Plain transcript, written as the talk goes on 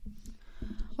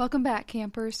Welcome back,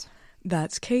 campers.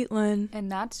 That's Caitlin.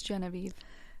 And that's Genevieve.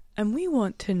 And we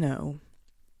want to know,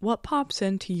 what pops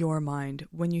into your mind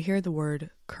when you hear the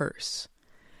word curse?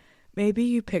 Maybe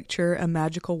you picture a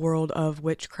magical world of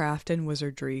witchcraft and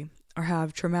wizardry, or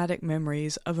have traumatic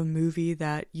memories of a movie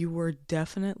that you were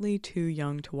definitely too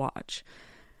young to watch.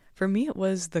 For me, it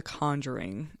was The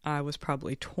Conjuring. I was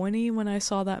probably 20 when I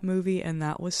saw that movie, and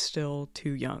that was still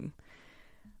too young.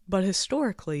 But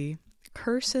historically,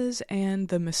 curses and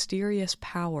the mysterious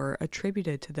power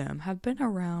attributed to them have been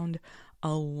around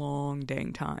a long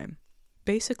dang time,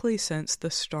 basically since the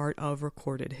start of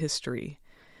recorded history.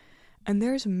 And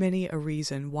there's many a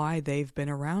reason why they've been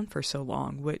around for so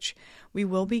long, which we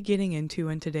will be getting into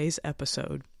in today's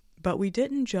episode. But we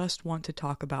didn't just want to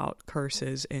talk about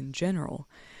curses in general,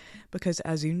 because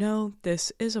as you know,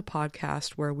 this is a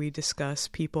podcast where we discuss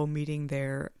people meeting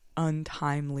their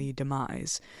untimely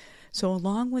demise. So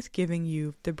along with giving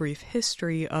you the brief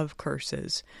history of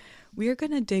curses, we are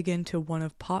going to dig into one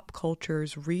of pop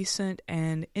culture's recent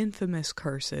and infamous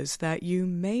curses that you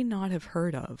may not have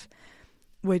heard of,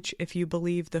 which, if you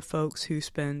believe the folks who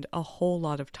spend a whole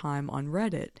lot of time on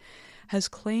Reddit, has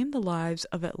claimed the lives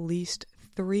of at least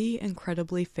 3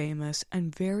 incredibly famous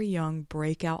and very young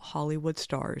breakout Hollywood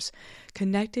stars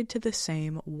connected to the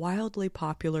same wildly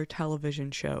popular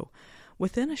television show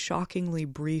within a shockingly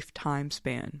brief time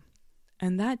span.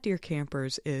 And that, dear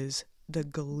campers, is the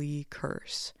Glee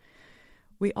curse.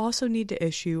 We also need to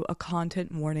issue a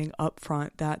content warning up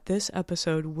front that this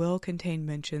episode will contain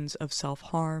mentions of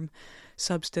self-harm,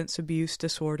 substance abuse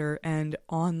disorder, and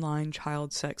online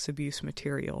child sex abuse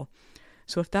material.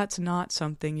 So if that's not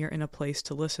something you're in a place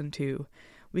to listen to,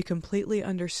 we completely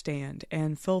understand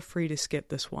and feel free to skip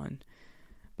this one.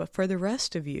 But for the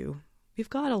rest of you,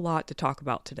 we've got a lot to talk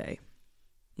about today.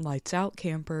 Lights out,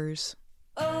 campers.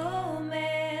 Oh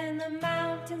man, the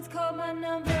mountains call my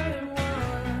number one.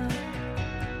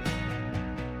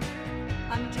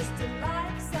 I'm just a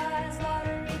life-size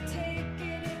lottery ticket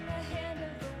in the hand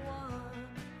of the one.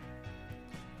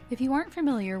 If you aren't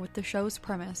familiar with the show's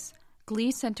premise,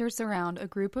 Glee centers around a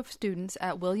group of students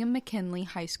at William McKinley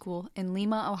High School in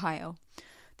Lima, Ohio,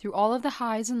 through all of the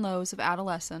highs and lows of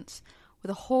adolescence,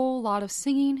 with a whole lot of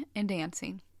singing and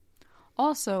dancing.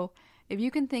 Also, if you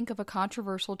can think of a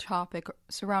controversial topic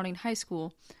surrounding high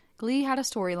school, Glee had a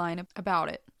storyline about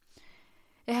it.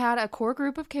 It had a core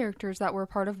group of characters that were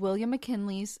part of William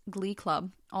McKinley's Glee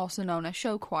Club, also known as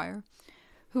show choir,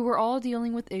 who were all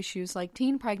dealing with issues like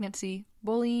teen pregnancy,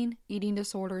 bullying, eating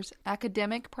disorders,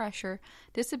 academic pressure,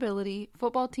 disability,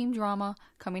 football team drama,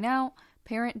 coming out,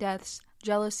 parent deaths,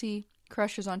 jealousy,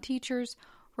 crushes on teachers,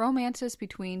 romances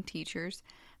between teachers,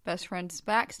 best friends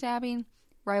backstabbing,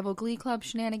 rival Glee Club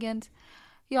shenanigans.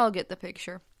 Y'all get the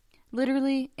picture.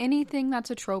 Literally anything that's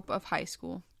a trope of high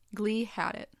school. Glee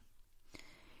had it.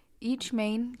 Each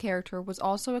main character was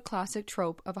also a classic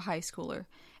trope of a high schooler.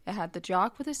 It had the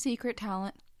jock with a secret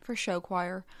talent for show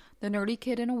choir, the nerdy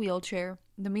kid in a wheelchair,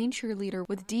 the mean cheerleader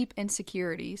with deep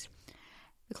insecurities,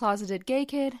 the closeted gay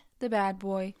kid, the bad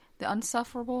boy, the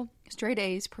unsufferable, straight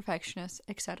A's perfectionist,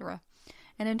 etc.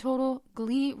 And in total,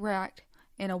 Glee racked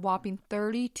in a whopping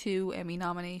 32 Emmy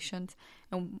nominations,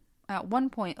 and at one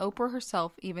point, Oprah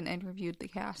herself even interviewed the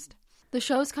cast. The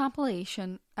show's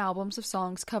compilation albums of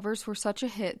songs covers were such a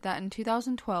hit that in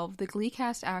 2012, the Glee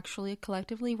cast actually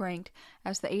collectively ranked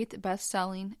as the 8th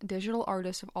best-selling digital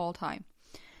artist of all time.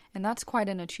 And that's quite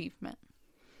an achievement.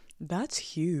 That's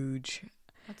huge.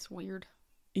 That's weird.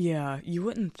 Yeah, you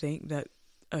wouldn't think that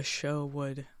a show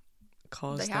would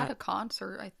cause that. They had a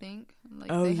concert, I think.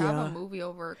 They have a movie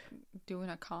over doing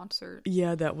a concert.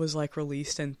 Yeah, that was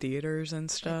released in theaters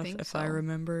and stuff, I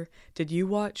remember. Did you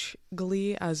watch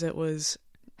Glee as it was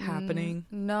happening?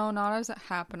 No, not as it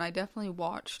happened. I definitely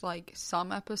watched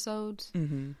some episodes.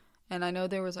 Mm-hmm. And I know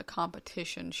there was a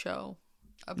competition show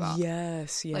about.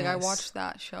 Yes. I watched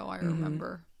that show, I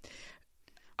remember.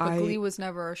 But Glee was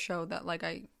never a show that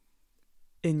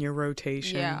in your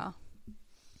rotation. Yeah.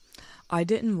 I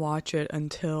didn't watch it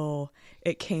until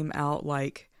it came out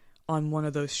on one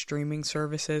of those streaming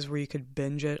services where you could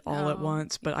binge it all at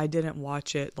once, but I didn't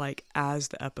watch it as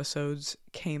the episodes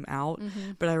came out.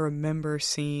 Mm-hmm. But I remember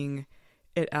seeing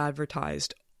it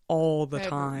advertised all the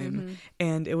time. Mm-hmm.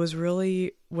 And it was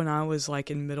really when I was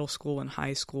in middle school and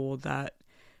high school that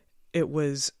it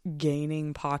was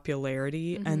gaining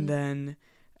popularity. Mm-hmm. And then,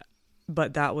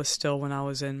 but that was still when I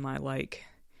was in my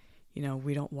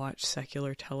we don't watch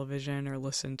secular television or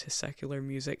listen to secular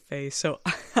music phase. So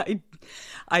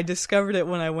I discovered it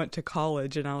when I went to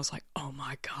college, and I was like, oh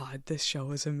my God, this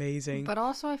show is amazing. But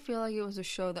also I feel like it was a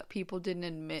show that people didn't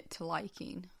admit to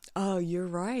liking. Oh, you're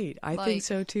right. I think Like,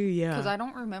 so too, yeah. Because I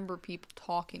don't remember people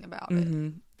talking about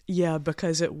it. Yeah,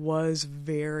 because it was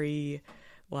very,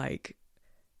 like,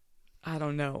 I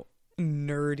don't know,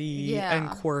 nerdy and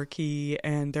Yeah. quirky,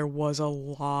 and there was a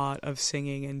lot of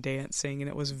singing and dancing, and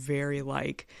it was very,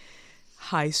 like,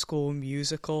 High School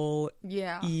Musical-y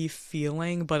Yeah.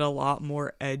 feeling, but a lot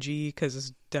more edgy, because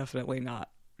it's definitely not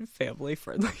family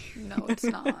friendly. No, it's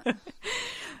not.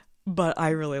 But I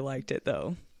really liked it,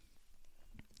 though.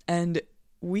 And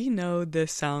we know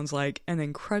this sounds like an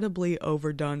incredibly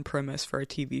overdone premise for a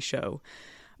TV show,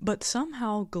 but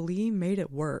somehow Glee made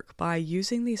it work by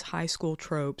using these high school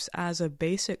tropes as a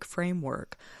basic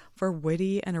framework for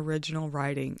witty and original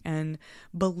writing and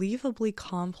believably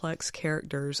complex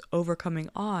characters overcoming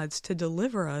odds to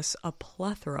deliver us a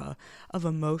plethora of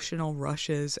emotional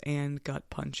rushes and gut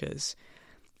punches.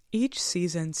 Each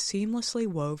season seamlessly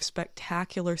wove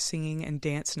spectacular singing and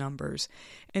dance numbers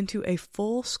into a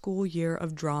full school year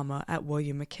of drama at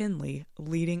William McKinley,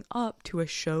 leading up to a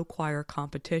show choir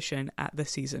competition at the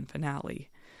season finale.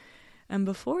 And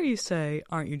before you say,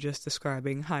 aren't you just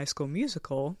describing High School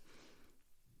Musical?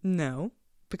 No,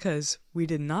 because we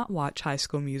did not watch High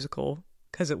School Musical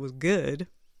because it was good.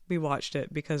 We watched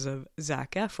it because of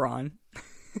Zac Efron.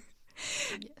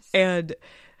 Yes. And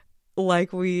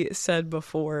like we said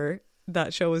before,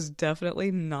 that show was definitely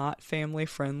not family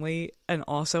friendly and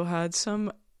also had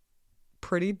some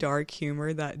pretty dark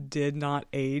humor that did not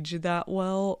age that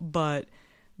well, but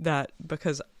that,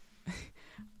 because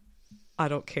I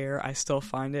don't care, I still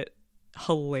find it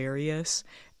hilarious.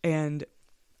 And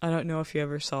I don't know if you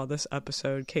ever saw this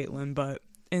episode, Caitlin, but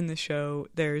in the show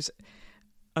there's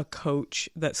a coach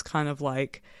that's kind of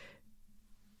like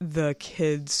the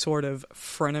kid's sort of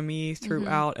frenemy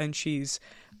throughout, and she's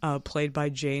played by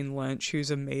Jane Lynch, who's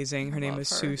amazing. Her name is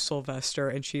Sue Sylvester,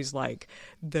 and she's like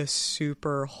the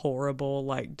super horrible,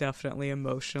 like definitely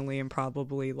emotionally and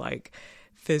probably like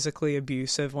physically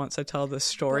abusive, once I tell the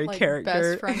story, But, like, character.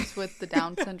 best friends with the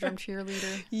Down syndrome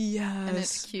cheerleader. Yes. And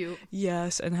it's cute.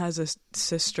 Yes, and has a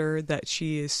sister that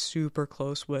she is super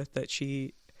close with that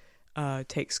she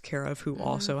takes care of, who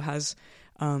also has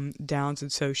Downs,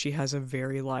 and so she has a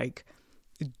very like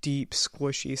deep,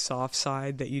 squishy, soft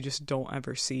side that you just don't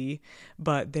ever see.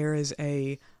 But there is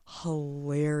a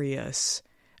hilarious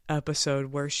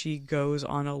episode where she goes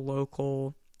on a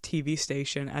local TV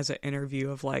station as an interview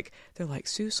of like, they're like,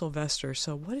 Sue Sylvester,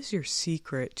 so what is your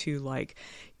secret to like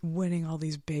winning all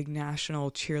these big national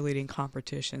cheerleading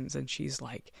competitions? And she's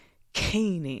like,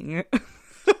 caning.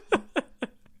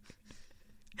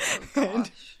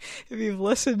 Gosh. If you've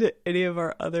listened to any of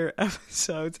our other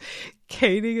episodes,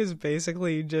 caning is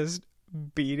basically just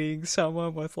beating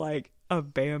someone with like a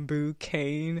bamboo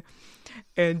cane.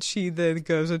 And she then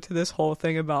goes into this whole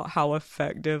thing about how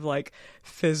effective like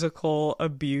physical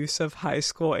abuse of high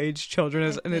school age children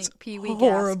is, and it's Pee-wee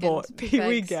horrible. Gaskins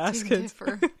Pee-wee begs to Gaskins.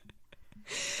 differ.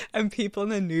 And people in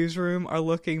the newsroom are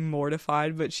looking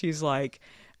mortified, but she's like,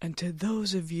 and to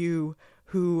those of you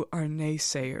who are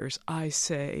naysayers, I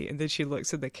say, and then she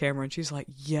looks at the camera and she's like,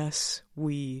 yes,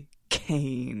 we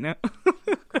cane.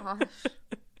 Gosh.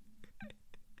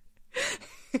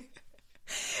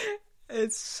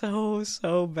 It's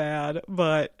so bad,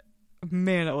 but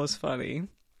man, it was funny.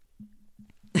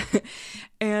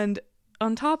 And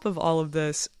on top of all of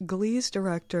this, Glee's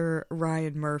director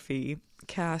Ryan Murphy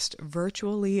cast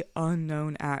virtually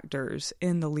unknown actors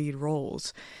in the lead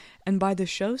roles. And by the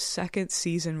show's second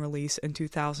season release in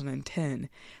 2010,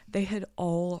 they had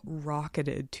all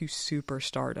rocketed to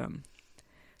superstardom.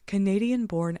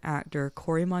 Canadian-born actor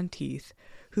Corey Monteith,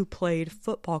 who played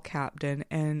football captain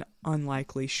and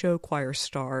unlikely show choir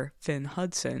star Finn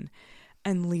Hudson,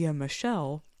 and Leah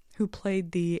Michele, who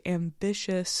played the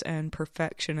ambitious and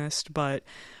perfectionist but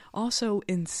also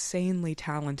insanely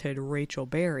talented Rachel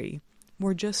Berry,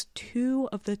 were just 2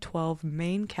 of the 12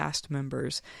 main cast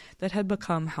members that had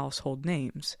become household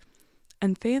names.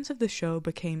 And fans of the show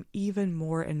became even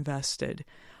more invested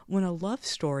when a love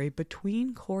story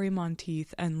between Corey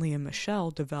Monteith and Leah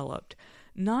Michele developed,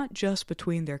 not just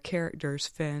between their characters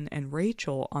Finn and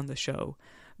Rachel on the show,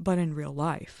 but in real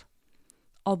life.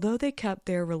 Although they kept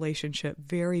their relationship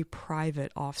very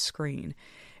private off-screen,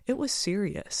 it was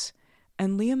serious.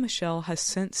 And Leah Michele has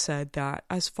since said that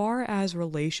as far as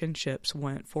relationships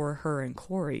went for her and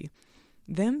Corey,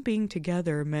 them being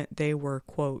together meant they were,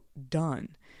 quote, done,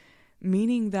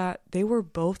 meaning that they were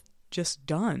both just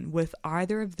done with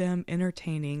either of them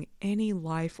entertaining any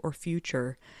life or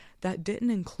future that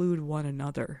didn't include one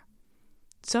another.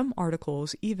 Some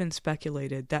articles even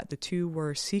speculated that the two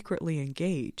were secretly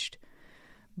engaged,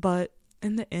 but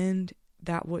in the end,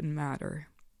 that wouldn't matter,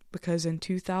 because in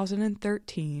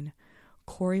 2013,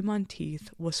 Corey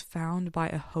Monteith was found by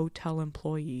a hotel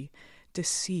employee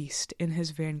deceased in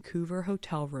his Vancouver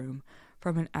hotel room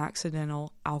from an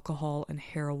accidental alcohol and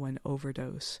heroin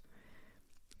overdose.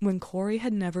 When Corey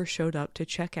had never showed up to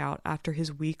check out after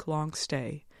his week-long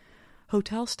stay,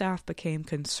 hotel staff became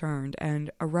concerned,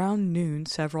 and around noon,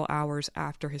 several hours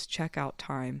after his checkout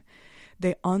time,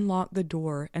 they unlocked the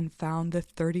door and found the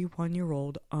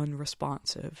 31-year-old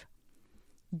unresponsive.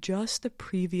 Just the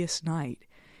previous night,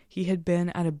 he had been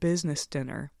at a business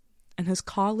dinner, and his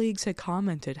colleagues had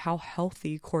commented how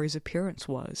healthy Corey's appearance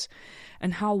was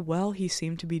and how well he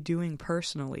seemed to be doing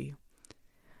personally.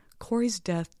 Corey's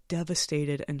death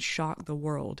devastated and shocked the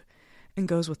world, and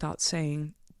goes without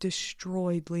saying,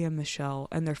 destroyed Lea Michele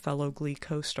and their fellow Glee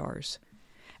co-stars.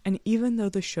 And even though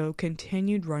the show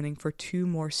continued running for 2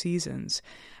 more seasons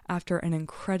after an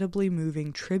incredibly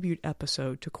moving tribute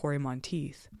episode to Corey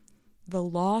Monteith, the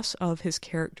loss of his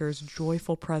character's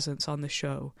joyful presence on the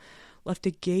show left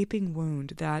a gaping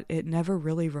wound that it never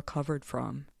really recovered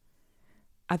from.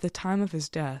 At the time of his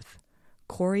death,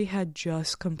 Corey had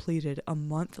just completed a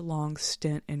month-long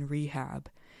stint in rehab,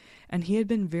 and he had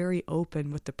been very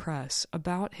open with the press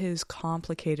about his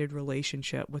complicated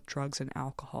relationship with drugs and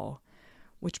alcohol,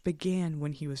 which began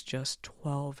when he was just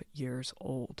 12 years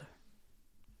old.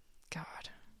 God,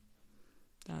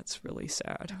 that's really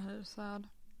sad. That is sad.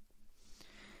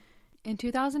 In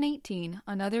 2018,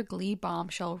 another Glee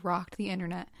bombshell rocked the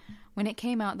internet when it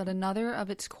came out that another of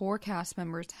its core cast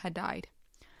members had died.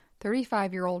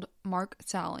 35-year-old Mark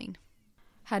Salling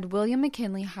had William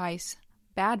McKinley Heiss,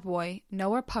 Bad Boy,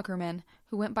 Noah Puckerman,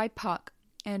 who went by Puck,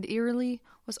 and eerily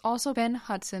was also Ben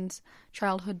Hudson's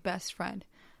childhood best friend,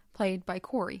 played by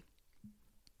Corey.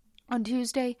 On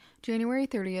Tuesday, January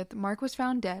 30th, Mark was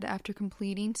found dead after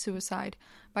completing suicide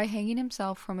by hanging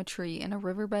himself from a tree in a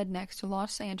riverbed next to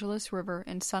Los Angeles River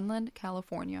in Sunland,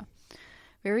 California,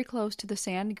 very close to the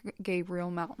San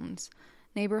Gabriel Mountains,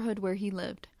 neighborhood where he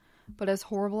lived. But as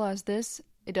horrible as this,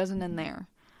 it doesn't end there.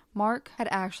 Mark had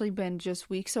actually been just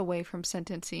weeks away from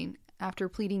sentencing after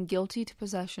pleading guilty to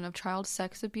possession of child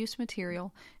sex abuse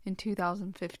material in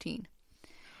 2015.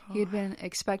 He had been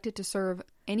expected to serve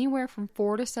anywhere from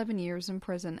 4 to 7 years in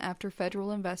prison after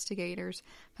federal investigators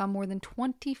found more than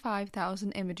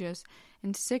 25,000 images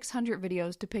and 600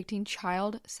 videos depicting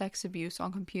child sex abuse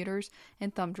on computers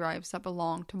and thumb drives that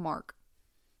belonged to Mark.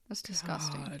 That's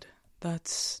disgusting. God,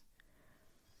 that's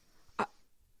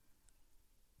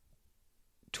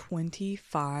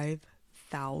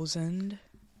 25,000?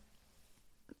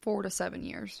 4 to 7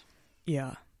 years.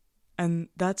 Yeah. And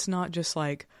that's not just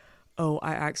like, oh,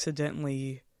 I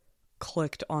accidentally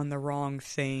clicked on the wrong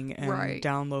thing and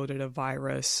downloaded a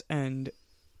virus and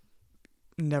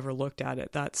never looked at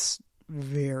it. That's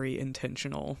very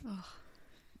intentional. Ugh.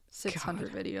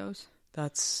 600 videos.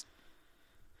 That's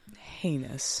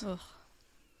heinous. Ugh.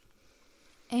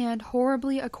 And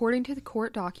horribly, according to the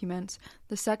court documents,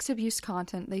 the sex abuse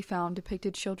content they found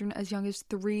depicted children as young as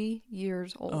 3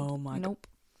 years old. Oh my God.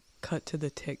 Cut to the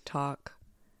TikTok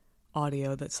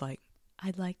audio that's like,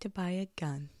 I'd like to buy a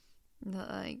gun.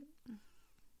 Like,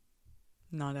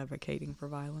 not advocating for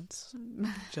violence.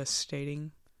 Just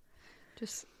stating.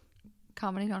 Just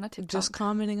commenting on a TikTok. Just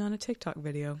commenting on a TikTok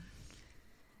video.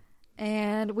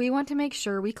 And we want to make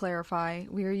sure we clarify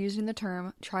we are using the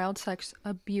term child sex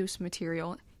abuse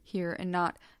material here and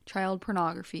not child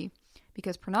pornography,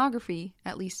 because pornography,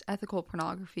 at least ethical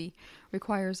pornography,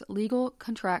 requires legal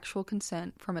contractual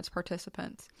consent from its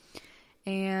participants.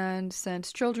 And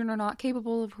since children are not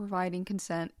capable of providing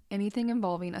consent, anything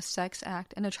involving a sex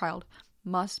act and a child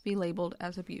must be labeled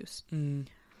as abuse.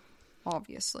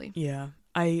 Obviously. Yeah.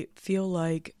 I feel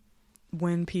like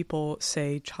when people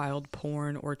say child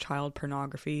porn or child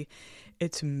pornography,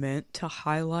 it's meant to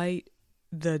highlight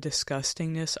the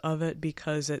disgustingness of it,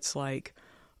 because it's like,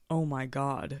 oh my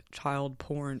God, child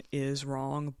porn is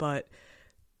wrong. But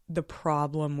the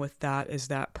problem with that is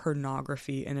that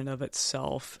pornography in and of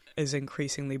itself is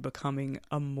increasingly becoming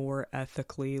a more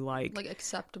ethically like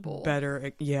acceptable,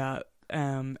 better. Yeah.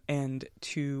 And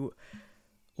to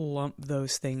lump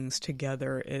those things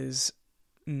together is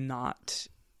not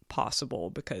possible,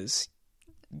 because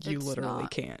you It's literally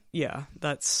not. can't. Yeah.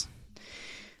 That's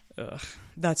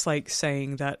like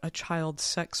saying that a child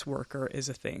sex worker is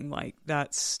a thing. Like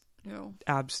that's, No.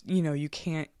 you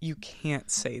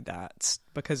can't say that,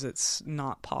 because it's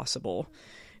not possible.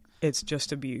 It's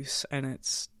just abuse, and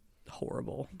it's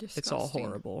horrible. It's all Disgusting.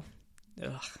 horrible.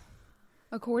 Ugh.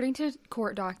 According to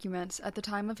court documents, at the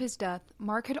time of his death,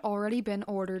 Mark had already been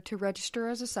ordered to register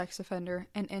as a sex offender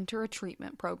and enter a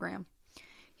treatment program.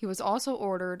 He was also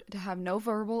ordered to have no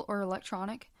verbal or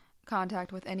electronic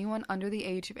contact with anyone under the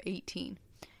age of 18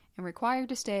 and required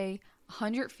to stay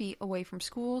 100 feet away from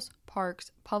schools,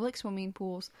 parks, public swimming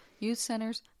pools, youth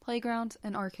centers, playgrounds,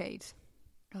 and arcades.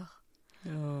 Ugh.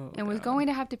 Oh, And was God. going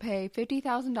to have to pay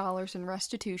 $50,000 in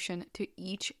restitution to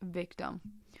each victim.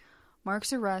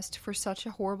 Mark's arrest for such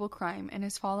a horrible crime and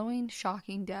his following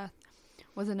shocking death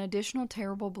was an additional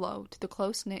terrible blow to the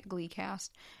close-knit Glee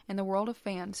cast and the world of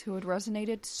fans who had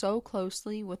resonated so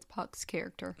closely with Puck's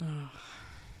character. God.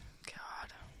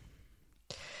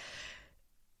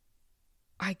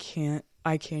 I can't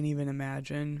even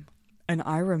imagine. And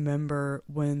I remember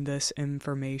when this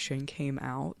information came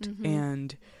out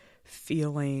and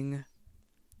feeling,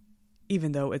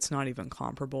 even though it's not even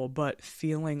comparable, but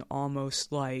feeling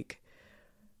almost like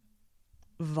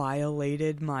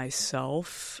violated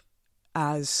myself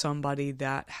as somebody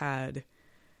that had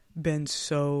been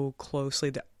so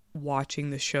closely watching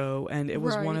the show. And it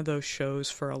was one Right. of those shows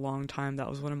for a long time that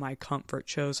was one of my comfort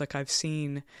shows. Like, I've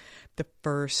seen the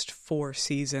first 4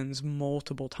 seasons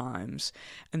multiple times,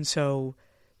 and so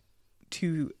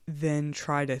to then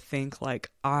try to think like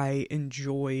I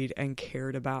enjoyed and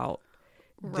cared about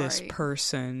this Right.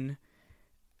 person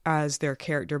as their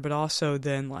character, but also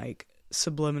then like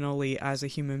subliminally as a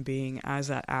human being, as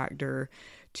that actor,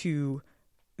 to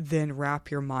then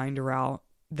wrap your mind around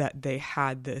that they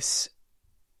had this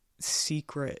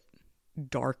secret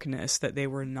darkness that they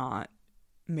were not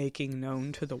making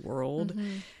known to the world.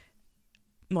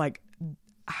 Like,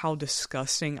 how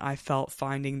disgusting I felt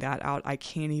finding that out. I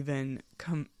can't even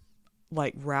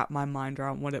wrap my mind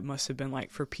around what it must have been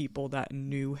like for people that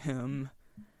knew him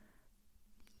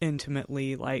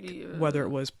intimately, like Yeah. whether it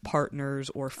was partners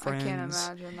or friends. I can't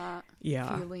imagine that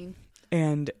Yeah. feeling.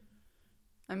 And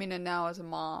I mean, and now as a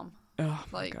mom, oh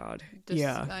my like, God. just,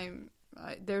 Yeah.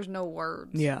 there's no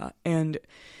words. Yeah. And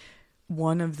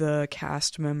one of the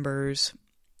cast members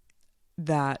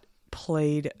that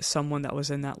played someone that was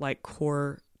in that like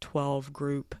core 12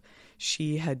 group,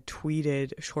 she had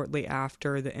tweeted shortly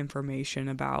after the information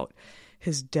about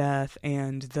his death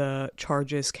and the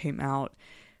charges came out,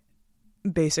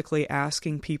 basically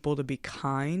asking people to be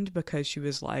kind, because she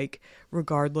was like,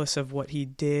 regardless of what he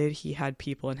did, he had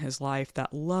people in his life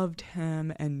that loved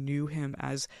him and knew him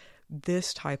as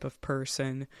this type of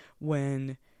person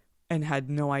and had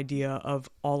no idea of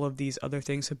all of these other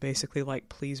things. So basically, like,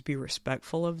 please be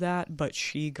respectful of that. But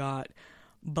she got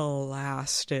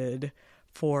blasted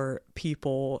for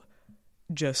people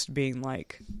just being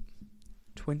like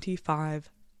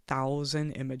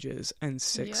 25,000 images and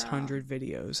 600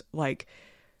 videos. Like,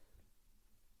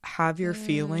 have your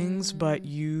feelings, but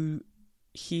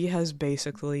he has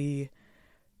basically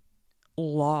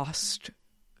lost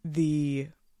the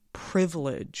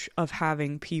privilege of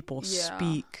having people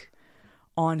speak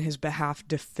on his behalf,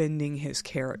 defending his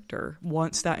character.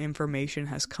 Once that information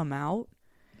has come out,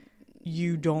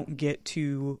 you don't get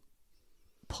to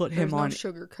put him on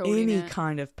any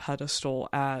kind of pedestal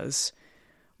as,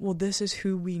 well, this is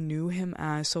who we knew him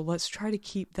as, so let's try to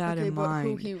keep that in mind.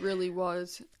 Who he really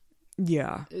was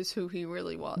is who he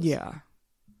really was. Yeah.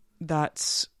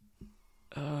 That's,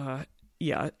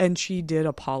 yeah. And she did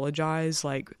apologize,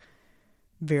 like,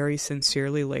 very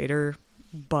sincerely later,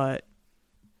 but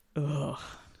I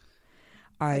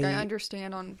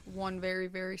understand on one very,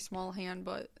 very small hand,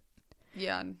 but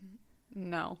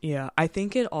no. Yeah, I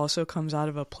think it also comes out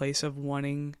of a place of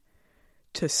wanting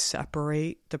to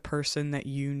separate the person that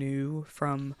you knew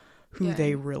from who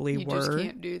they really were. You just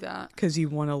can't do that. Because you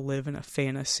want to live in a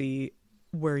fantasy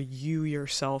where you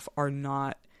yourself are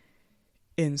not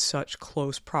in such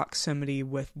close proximity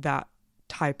with that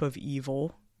type of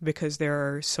evil. Because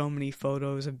there are so many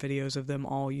photos and videos of them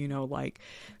all, like,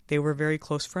 they were very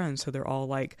close friends. So they're all,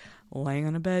 like, laying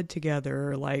on a bed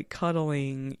together, like,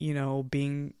 cuddling,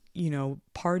 being,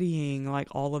 partying, like,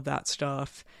 all of that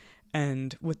stuff.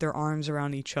 And with their arms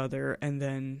around each other. And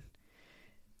then,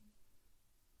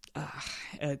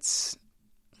 it's,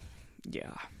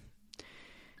 yeah.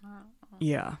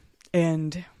 Yeah.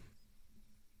 And,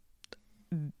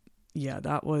 yeah,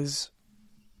 that was,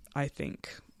 I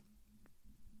think,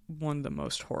 one of the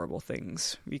most horrible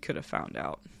things we could have found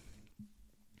out.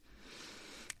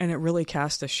 And it really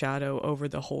cast a shadow over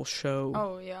the whole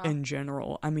show in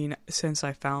general. I mean, since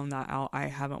I found that out, I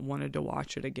haven't wanted to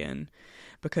watch it again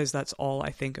because that's all I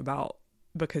think about,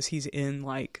 because he's in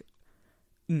like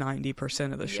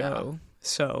 90% of the show.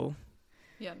 So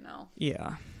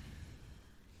yeah.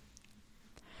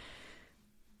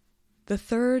 The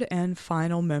third and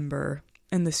final member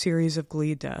in the series of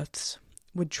Glee deaths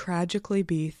would tragically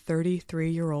be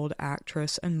 33-year-old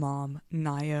actress and mom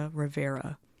Naya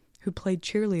Rivera, who played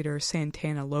cheerleader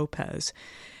Santana Lopez,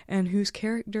 and whose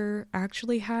character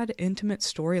actually had intimate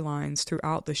storylines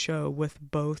throughout the show with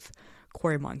both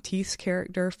Corey Monteith's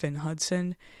character, Finn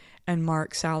Hudson, and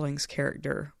Mark Salling's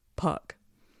character, Puck.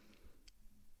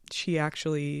 She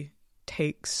actually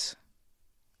takes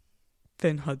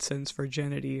Finn Hudson's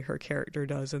virginity, her character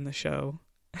does in the show,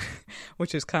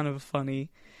 which is kind of a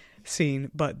funny scene,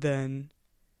 but then,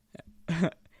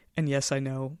 and yes, I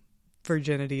know,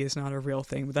 virginity is not a real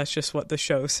thing, but that's just what the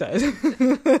show said.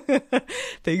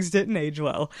 Things didn't age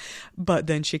well. But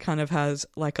then she kind of has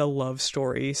like a love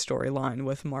storyline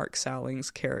with Mark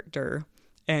Salling's character,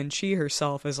 and she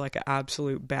herself is like an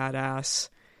absolute badass,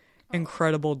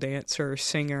 incredible dancer,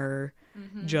 singer,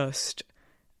 just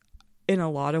in a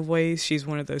lot of ways she's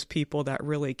one of those people that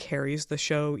really carries the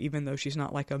show, even though she's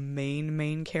not like a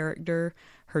main character.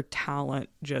 Her talent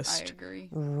just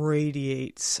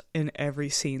radiates in every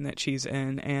scene that she's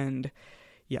in, and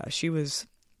yeah, she was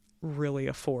really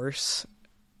a force.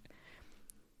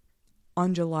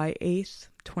 On July 8th,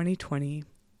 2020,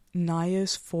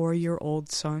 Naya's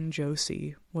 4-year-old son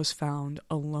Josie was found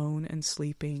alone and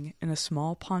sleeping in a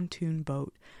small pontoon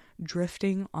boat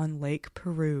drifting on Lake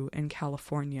Peru in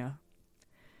California.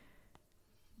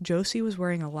 Josie was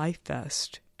wearing a life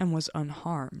vest and was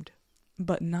unharmed,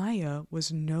 but Naya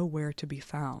was nowhere to be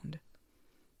found.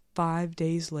 5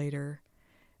 days later,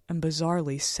 and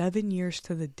bizarrely 7 years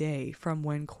to the day from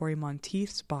when Corey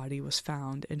Monteith's body was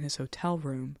found in his hotel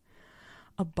room,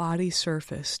 a body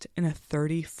surfaced in a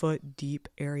 30-foot deep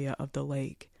area of the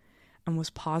lake and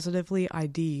was positively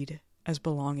ID'd as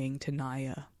belonging to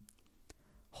Naya.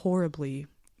 Horribly,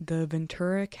 the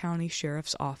Ventura County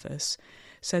Sheriff's Office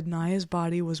said Naya's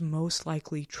body was most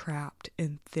likely trapped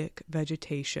in thick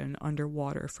vegetation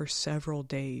underwater for several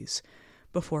days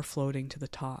before floating to the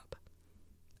top.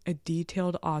 A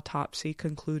detailed autopsy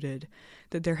concluded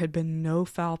that there had been no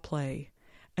foul play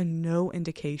and no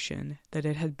indication that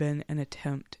it had been an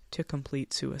attempt to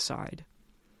complete suicide.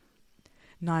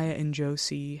 Naya and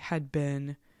Josie had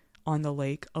been on the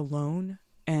lake alone,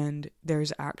 and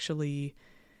there's actually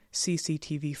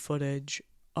CCTV footage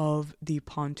of the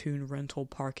pontoon rental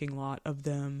parking lot of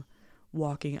them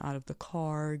walking out of the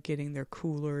car, getting their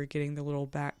cooler, getting the little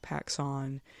backpacks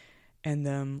on, and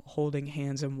them holding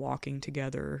hands and walking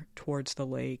together towards the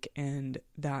lake. And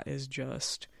that is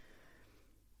just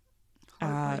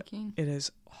heartbreaking. It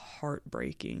is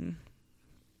heartbreaking.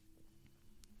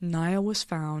 Naya was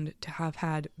found to have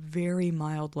had very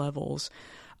mild levels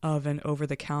of an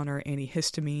over-the-counter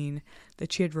antihistamine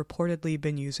that she had reportedly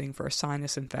been using for a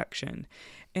sinus infection,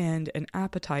 and an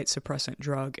appetite suppressant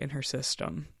drug in her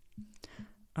system,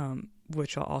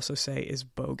 which I'll also say is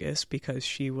bogus because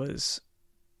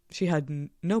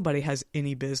nobody has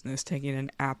any business taking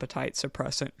an appetite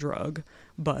suppressant drug,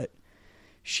 but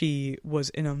she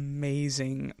was in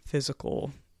amazing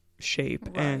physical shape,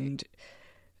 right. And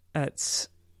that's,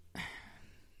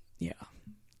 yeah.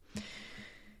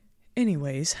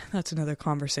 Anyways, that's another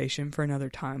conversation for another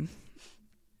time.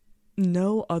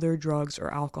 No other drugs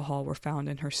or alcohol were found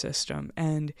in her system,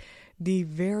 and the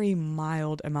very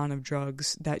mild amount of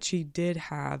drugs that she did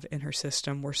have in her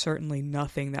system were certainly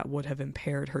nothing that would have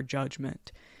impaired her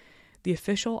judgment. The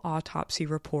official autopsy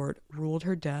report ruled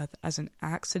her death as an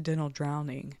accidental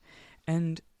drowning,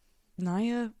 and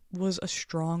Naya was a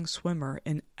strong swimmer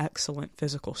in excellent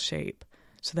physical shape,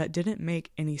 so that didn't make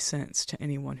any sense to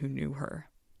anyone who knew her.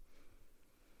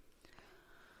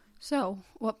 So,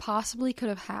 what possibly could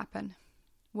have happened?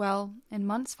 Well, in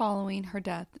months following her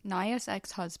death, Naya's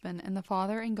ex-husband and the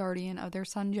father and guardian of their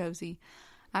son Josie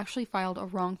actually filed a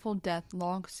wrongful death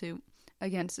lawsuit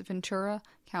against Ventura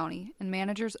County and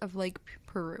managers of Lake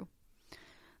Peru.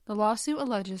 The lawsuit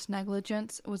alleges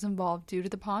negligence was involved due to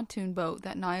the pontoon boat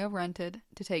that Naya rented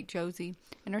to take Josie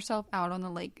and herself out on the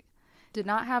lake did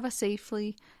not have a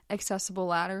safely accessible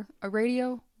ladder, a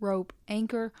radio, rope,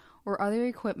 anchor, or other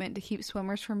equipment to keep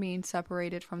swimmers from being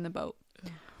separated from the boat.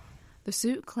 The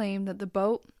suit claimed that the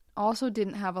boat also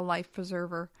didn't have a life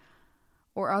preserver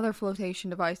or other flotation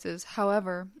devices.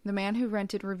 However, the man who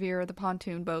rented Revere the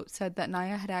pontoon boat said that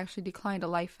Naya had actually declined a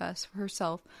life vest for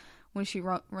herself when she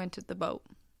rented the boat,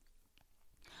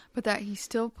 but that he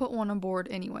still put one on board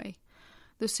anyway.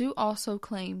 The suit also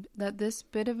claimed that this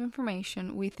bit of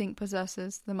information we think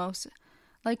possesses the most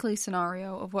likely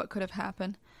scenario of what could have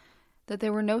happened, that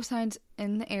there were no signs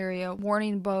in the area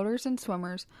warning boaters and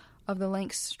swimmers of the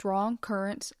lake's strong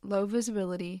currents, low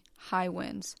visibility, high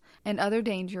winds, and other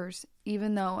dangers,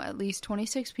 even though at least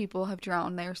 26 people have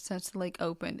drowned there since the lake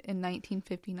opened in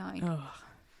 1959. Ugh.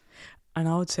 And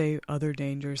I would say other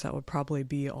dangers that would probably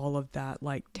be all of that,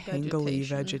 like tangly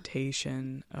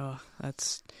vegetation. Ugh,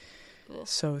 that's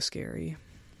so scary.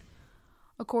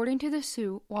 According to the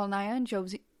suit, while Naya and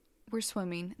Josie were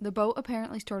swimming, the boat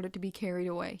apparently started to be carried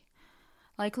away,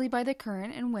 likely by the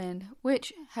current and wind,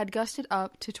 which had gusted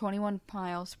up to 21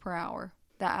 miles per hour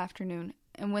that afternoon.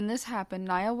 And when this happened,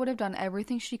 Naya would have done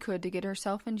everything she could to get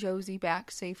herself and Josie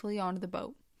back safely onto the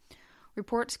boat.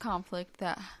 Reports conflict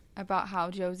about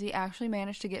how Josie actually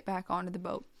managed to get back onto the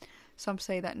boat. Some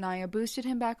say that Naya boosted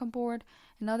him back aboard,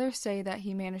 and others say that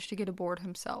he managed to get aboard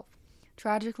himself.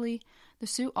 Tragically, the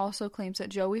suit also claims that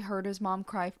Joey heard his mom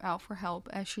cry out for help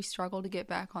as she struggled to get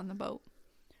back on the boat,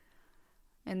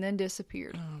 and then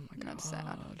disappeared. Oh my God. That's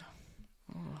sad.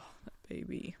 Oh, that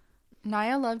baby.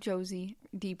 Naya loved Josie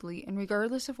deeply, and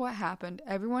regardless of what happened,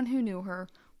 everyone who knew her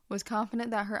was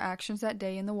confident that her actions that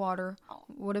day in the water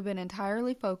would have been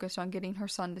entirely focused on getting her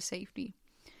son to safety.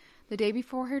 The day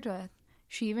before her death,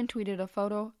 she even tweeted a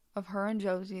photo of her and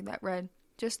Josie that read,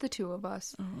 "Just the two of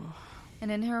us." Oh. And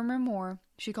in her memoir,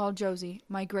 she called Josie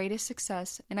my greatest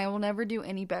success, and I will never do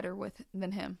any better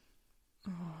than him.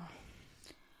 Oh.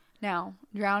 Now,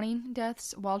 drowning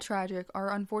deaths, while tragic,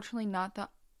 are unfortunately not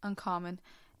that uncommon,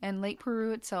 and Lake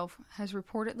Peru itself has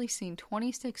reportedly seen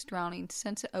 26 drownings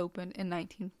since it opened in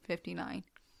 1959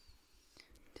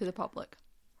 to the public.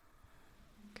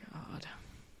 God.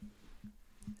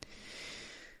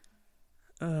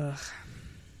 Ugh.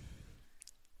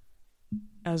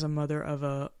 As a mother of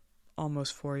a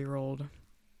almost 4-year-old,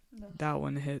 that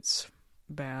one hits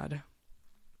bad.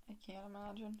 I can't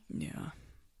imagine. Yeah.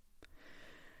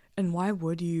 And why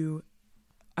would you...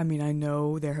 I mean, I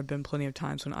know there have been plenty of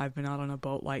times when I've been out on a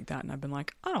boat like that and I've been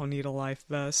like, I don't need a life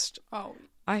vest. Oh,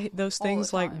 Those all the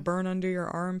things like time. burn under your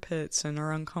armpits and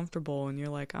are uncomfortable, and you're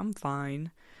like, I'm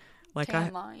fine. Like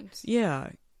tan lines. yeah,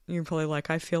 you're probably like,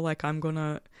 I feel like I'm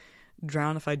gonna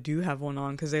drown if I do have one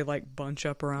on, because they like bunch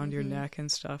up around your neck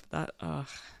and stuff. That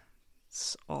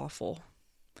it's awful.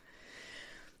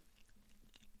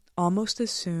 Almost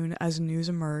as soon as news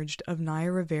emerged of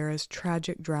Naya Rivera's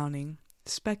tragic drowning,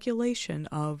 speculation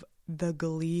of the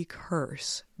Glee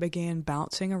curse began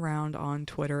bouncing around on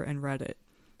Twitter and Reddit,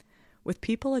 with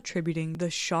people attributing the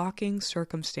shocking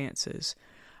circumstances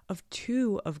of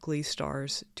 2 of Glee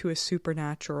stars to a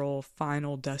supernatural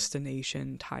final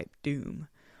destination type doom.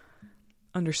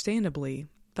 Understandably,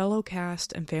 fellow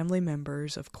cast and family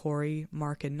members of Corey,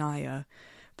 Mark, and Naya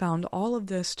found all of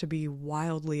this to be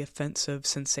wildly offensive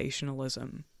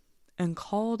sensationalism, and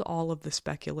called all of the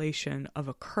speculation of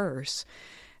a curse,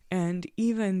 and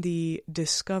even the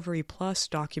Discovery Plus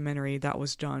documentary that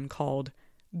was done called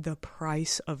The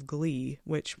Price of Glee,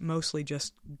 which mostly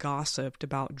just gossiped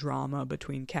about drama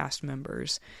between cast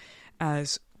members,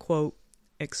 as, quote,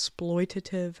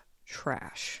 exploitative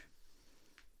trash.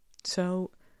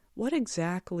 So, what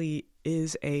exactly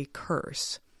is a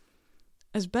curse?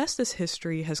 As best as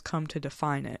history has come to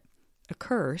define it, a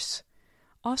curse,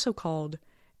 also called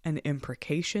an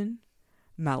imprecation,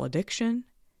 malediction,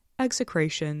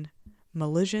 execration,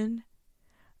 malignation,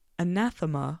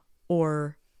 anathema,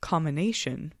 or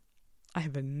commination. I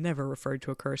have never referred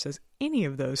to a curse as any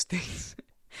of those things.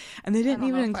 And they didn't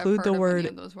even include the word. Any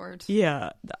of those words.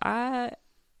 Yeah,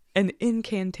 an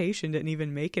incantation didn't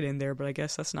even make it in there, but I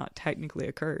guess that's not technically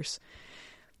a curse.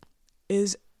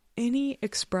 Is any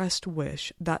expressed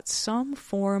wish that some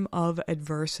form of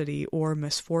adversity or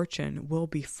misfortune will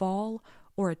befall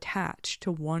or attach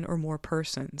to one or more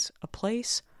persons, a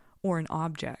place, or an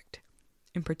object.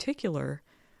 In particular,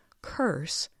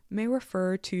 curse may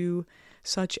refer to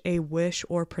such a wish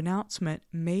or pronouncement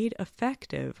made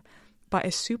effective by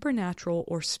a supernatural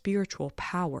or spiritual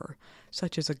power,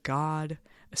 such as a god,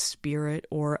 a spirit,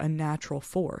 or a natural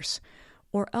force,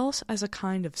 or else as a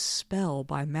kind of spell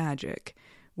by magic,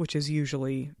 which is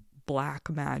usually black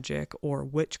magic or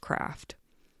witchcraft.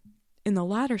 In the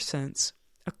latter sense,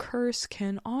 a curse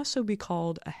can also be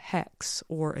called a hex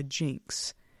or a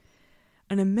jinx.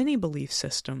 And in many belief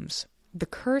systems, the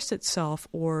curse itself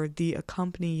or the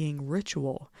accompanying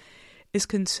ritual is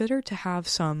considered to have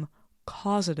some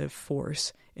causative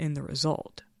force in the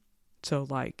result. So,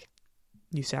 like,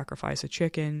 you sacrifice a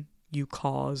chicken, you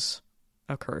cause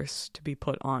a curse to be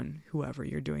put on whoever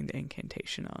you're doing the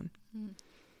incantation on.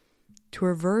 To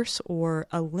reverse or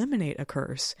eliminate a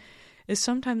curse is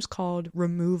sometimes called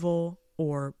removal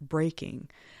or breaking,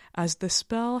 as the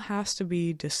spell has to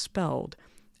be dispelled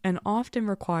and often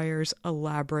requires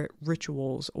elaborate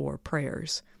rituals or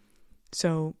prayers.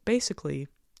 So basically,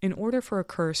 in order for a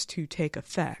curse to take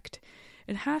effect,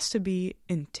 it has to be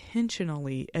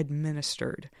intentionally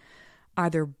administered,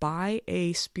 either by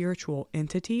a spiritual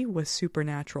entity with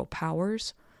supernatural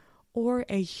powers or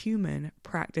a human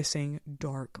practicing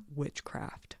dark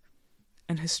witchcraft.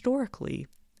 And historically,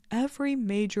 every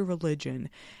major religion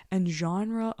and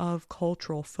genre of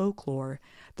cultural folklore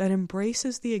that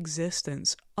embraces the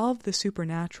existence of the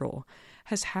supernatural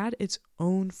has had its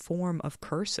own form of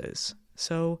curses,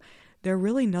 so they're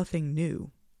really nothing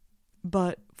new.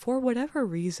 But for whatever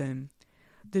reason,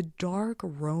 the dark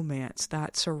romance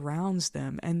that surrounds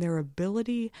them and their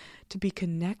ability to be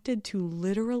connected to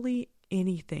literally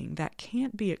anything that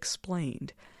can't be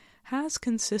explained has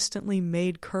consistently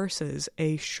made curses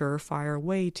a surefire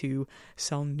way to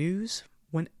sell news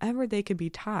whenever they could be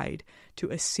tied to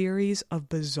a series of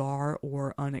bizarre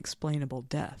or unexplainable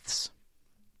deaths.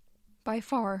 By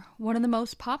far, one of the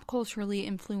most pop culturally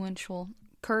influential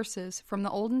curses from the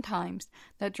olden times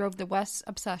that drove the West's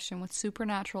obsession with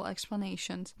supernatural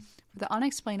explanations for the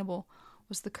unexplainable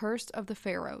was the curse of the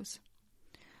pharaohs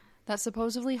that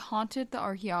supposedly haunted the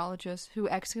archaeologists who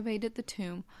excavated the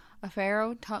tomb of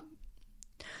Pharaoh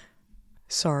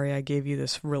Sorry, I gave you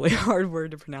this really hard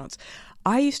word to pronounce.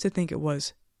 I used to think it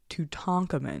was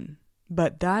Tutankhamun,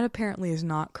 but that apparently is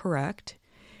not correct,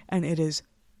 and it is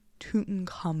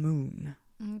Tutankhamun,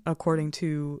 according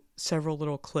to several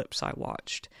little clips I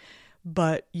watched.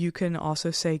 But you can also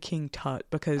say King Tut,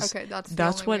 because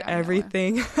that's what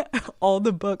everything, all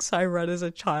the books I read as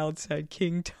a child said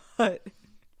King Tut.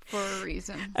 For a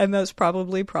reason. And that's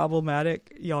probably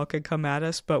problematic. Y'all could come at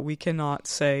us, but we cannot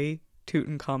say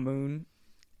Tutankhamun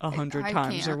 100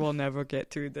 times or we'll never get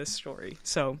through this story.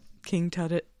 So, King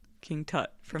Tut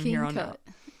from here on out.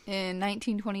 In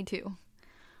 1922.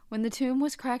 When the tomb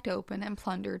was cracked open and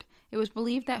plundered, it was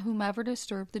believed that whomever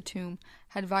disturbed the tomb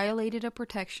had violated a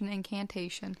protection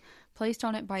incantation placed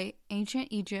on it by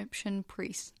ancient Egyptian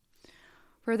priests.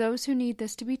 For those who need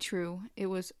this to be true, it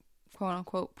was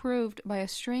quote-unquote proved by a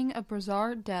string of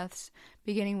bizarre deaths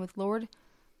beginning with Lord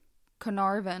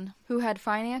Carnarvon, who had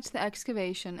financed the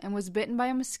excavation and was bitten by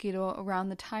a mosquito around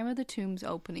the time of the tomb's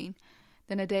opening,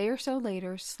 then a day or so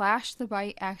later slashed the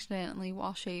bite accidentally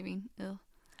while shaving.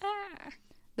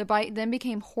 The bite then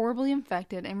became horribly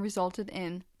infected and resulted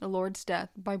in the Lord's death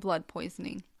by blood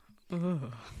poisoning.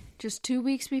 Ugh. Just 2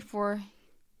 weeks before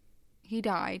he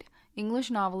died, English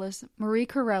novelist Marie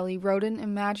Corelli wrote an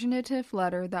imaginative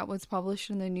letter that was published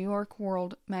in the New York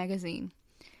World magazine,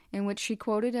 in which she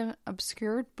quoted an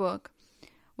obscure book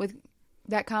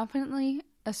that confidently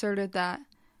asserted that,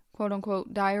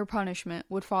 quote-unquote, dire punishment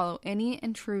would follow any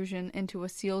intrusion into a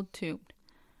sealed tomb.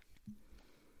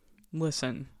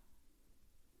 Listen,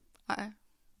 I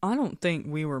don't think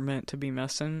we were meant to be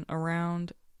messing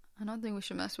around. I don't think we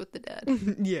should mess with the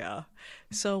dead. Yeah.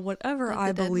 So whatever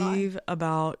I believe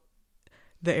about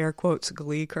the air quotes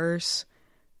Glee curse,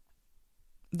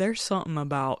 there's something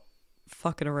about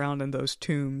fucking around in those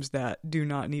tombs that do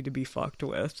not need to be fucked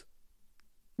with.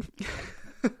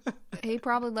 He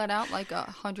probably let out like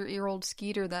 100-year-old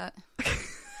skeeter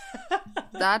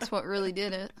that's what really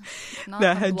did it. Not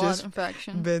that the had blood just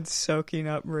infection. Been soaking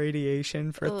up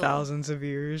radiation for thousands of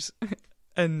years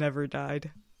and never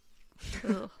died.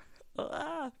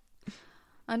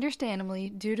 Understandably,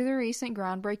 due to the recent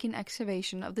groundbreaking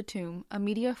excavation of the tomb, a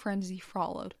media frenzy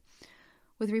followed,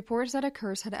 with reports that a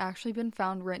curse had actually been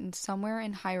found written somewhere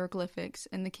in hieroglyphics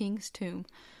in the king's tomb,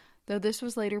 though this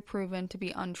was later proven to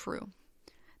be untrue.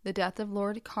 The death of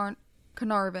Lord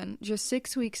Carnarvon, just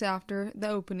 6 weeks after the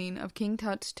opening of King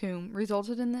Tut's tomb,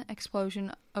 resulted in the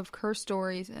explosion of curse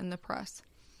stories in the press,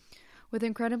 with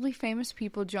incredibly famous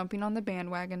people jumping on the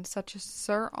bandwagon, such as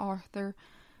Sir Arthur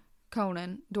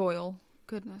Conan Doyle,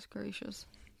 goodness gracious,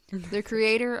 the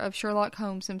creator of Sherlock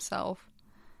Holmes himself.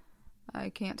 I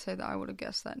can't say that I would have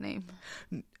guessed that name.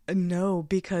 No,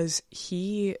 because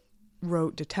he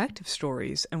wrote detective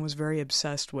stories and was very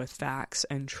obsessed with facts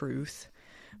and truth.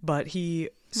 But he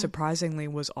surprisingly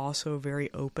was also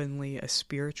very openly a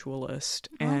spiritualist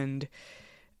and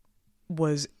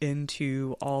was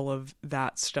into all of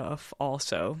that stuff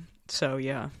also. So,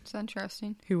 yeah. It's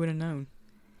interesting. Who would have known?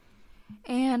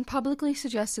 And publicly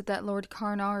suggested that Lord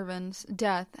Carnarvon's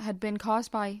death had been caused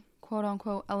by,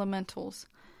 quote-unquote, elementals,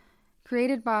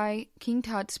 created by King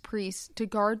Tut's priests to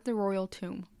guard the royal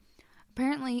tomb.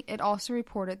 Apparently, it also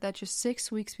reported that just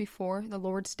 6 weeks before the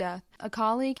Lord's death, a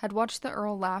colleague had watched the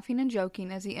Earl laughing and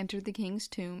joking as he entered the king's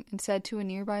tomb and said to a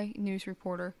nearby news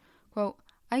reporter, quote,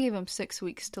 "I give him 6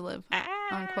 weeks to live,"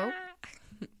 unquote.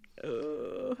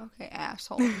 Okay,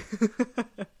 asshole.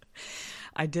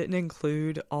 I didn't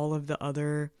include all of the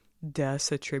other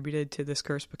deaths attributed to this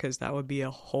curse because that would be a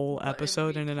whole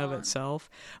episode in and of itself.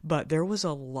 But there was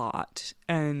a lot,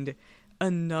 and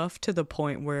enough to the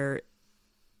point where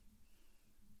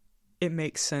it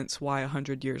makes sense why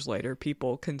 100 years later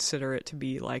people consider it to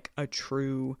be like a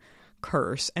true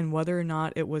curse, and whether or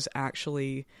not it was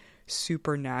actually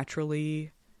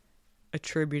supernaturally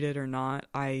attributed or not,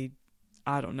 I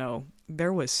don't know.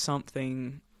 There was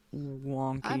something I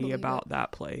wonky believe about it.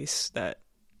 that place that,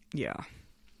 yeah,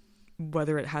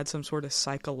 whether it had some sort of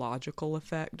psychological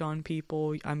effect on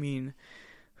people, I mean,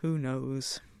 who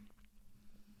knows.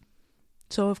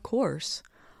 So of course,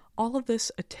 all of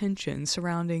this attention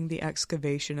surrounding the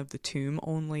excavation of the tomb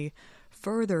only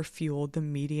further fueled the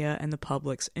media and the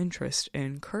public's interest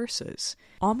in curses.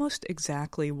 Almost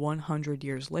exactly 100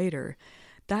 years later,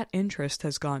 that interest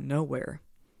has gone nowhere.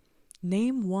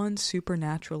 Name one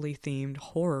supernaturally themed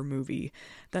horror movie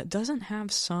that doesn't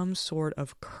have some sort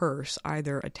of curse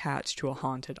either attached to a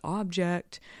haunted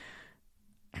object,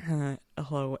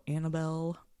 hello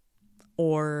Annabelle,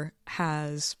 or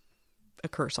has a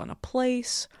curse on a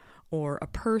place, or a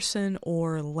person,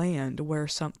 or land where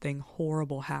something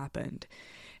horrible happened.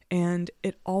 And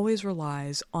it always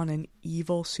relies on an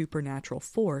evil supernatural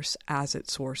force as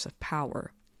its source of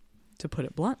power. To put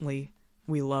it bluntly,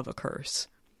 we love a curse.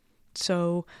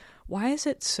 So, why is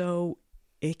it so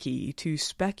icky to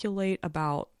speculate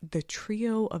about the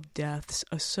trio of deaths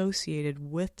associated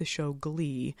with the show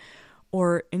Glee,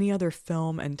 or any other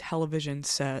film and television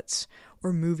sets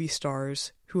or movie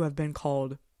stars who have been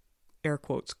called, air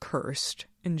quotes, cursed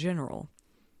in general?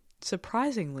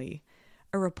 Surprisingly,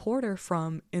 a reporter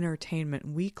from Entertainment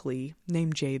Weekly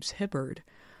named James Hibbard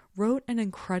wrote an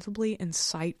incredibly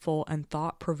insightful and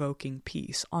thought-provoking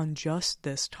piece on just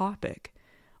this topic,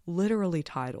 literally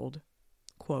titled,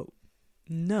 quote,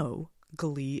 "No,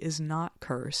 Glee is not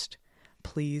cursed.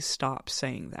 Please stop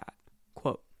saying that."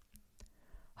 Quote,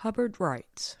 Hubbard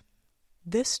writes,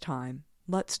 "This time,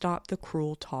 let's stop the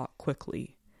cruel talk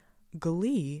quickly.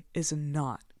 Glee is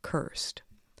not cursed.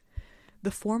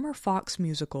 The former Fox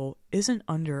musical isn't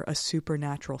under a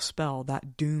supernatural spell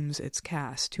that dooms its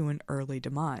cast to an early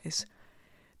demise.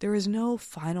 There is no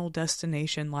final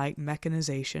destination-like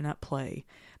mechanization at play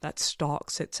that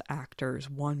stalks its actors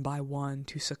one by one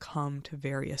to succumb to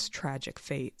various tragic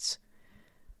fates.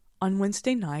 On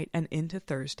Wednesday night and into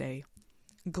Thursday,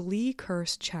 Glee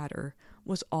curse chatter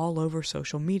was all over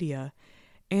social media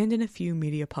and in a few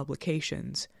media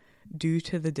publications due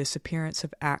to the disappearance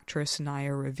of actress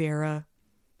Naya Rivera,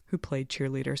 who played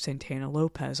cheerleader Santana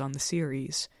Lopez on the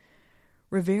series.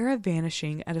 Rivera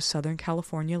vanishing at a Southern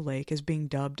California lake is being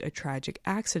dubbed a tragic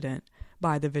accident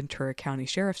by the Ventura County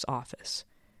Sheriff's Office.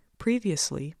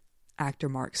 Previously, actor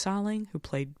Mark Salling, who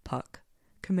played Puck,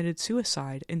 committed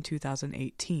suicide in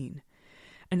 2018.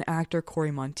 And actor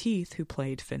Corey Monteith, who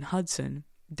played Finn Hudson,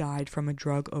 died from a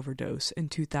drug overdose in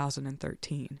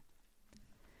 2013.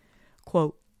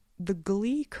 Quote, "The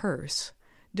Glee curse,"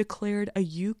 declared a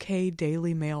UK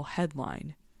Daily Mail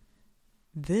headline.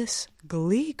 "This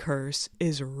Glee curse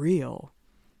is real,"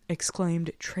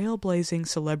 exclaimed trailblazing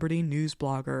celebrity news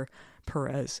blogger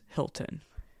Perez Hilton.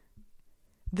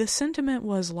 The sentiment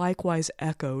was likewise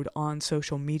echoed on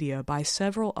social media by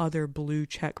several other blue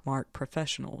checkmark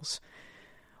professionals.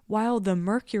 While the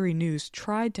Mercury News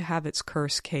tried to have its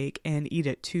curse cake and eat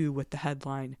it too with the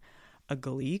headline, "A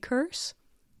Glee curse?"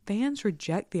 fans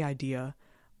reject the idea,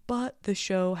 but the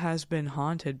show has been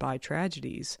haunted by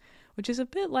tragedies, which is a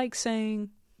bit like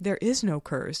saying there is no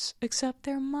curse, except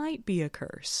there might be a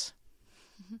curse.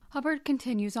 Hubbard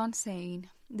continues on saying,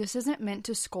 "This isn't meant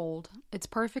to scold. It's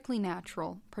perfectly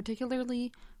natural,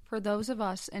 particularly for those of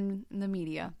us in the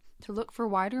media, to look for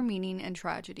wider meaning in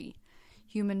tragedy.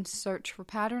 Humans search for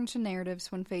patterns and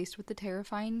narratives when faced with the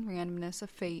terrifying randomness of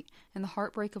fate and the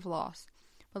heartbreak of loss.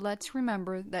 But let's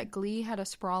remember that Glee had a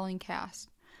sprawling cast.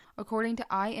 According to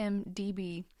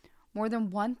IMDb, more than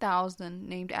 1,000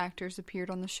 named actors appeared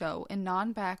on the show in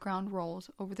non-background roles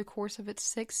over the course of its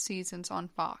 6 seasons on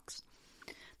Fox.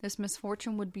 This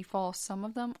misfortune would befall some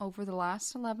of them over the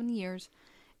last 11 years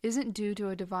isn't due to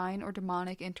a divine or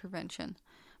demonic intervention,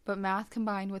 but math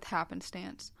combined with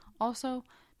happenstance. Also,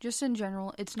 just in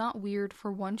general, it's not weird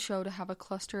for one show to have a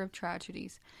cluster of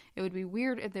tragedies. It would be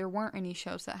weird if there weren't any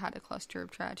shows that had a cluster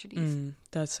of tragedies."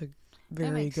 That's a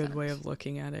very makes good way sense. of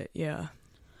looking at it, yeah.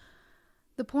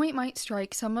 The point might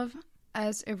strike some of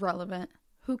as irrelevant.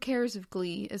 Who cares if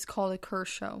Glee is called a curse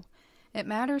show? It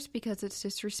matters because it's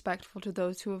disrespectful to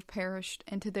those who have perished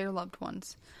and to their loved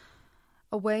ones.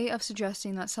 A way of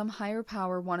suggesting that some higher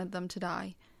power wanted them to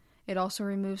die. It also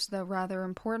removes the rather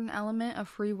important element of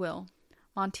free will.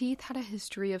 Monteith had a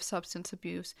history of substance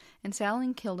abuse, and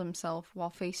Salling killed himself while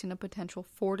facing a potential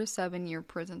 4 to 7 year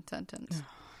prison sentence.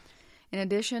 In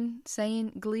addition,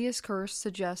 saying Glee is cursed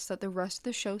suggests that the rest of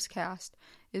the show's cast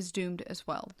is doomed as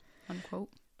well. Unquote.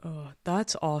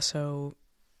 That's also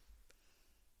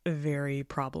very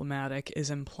problematic, is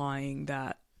implying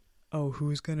that, oh,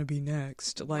 who's going to be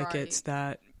next? Like, Right. it's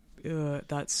that,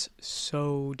 that's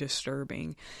so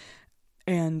disturbing.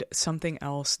 And something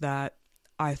else that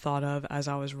I thought of as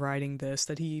I was writing this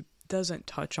that he doesn't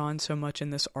touch on so much in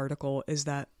this article is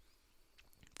that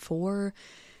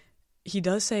he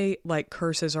does say, like,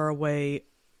 curses are a way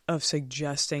of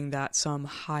suggesting that some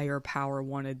higher power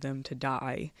wanted them to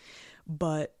die.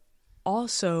 But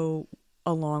also,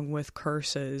 along with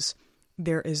curses,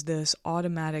 there is this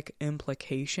automatic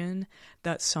implication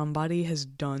that somebody has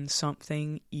done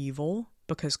something evil,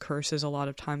 because curses a lot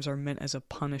of times are meant as a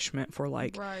punishment for,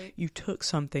 like, Right. you took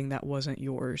something that wasn't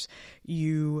yours,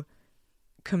 you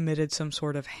committed some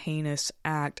sort of heinous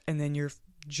act, and then your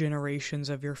generations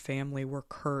of your family were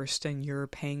cursed and you're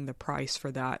paying the price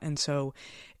for that. And so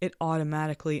it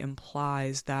automatically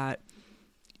implies that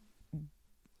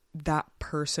that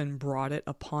person brought it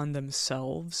upon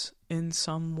themselves in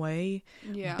some way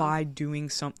Yeah. by doing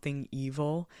something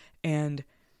evil. And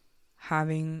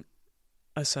having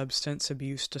a substance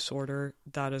abuse disorder,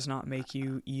 that does not make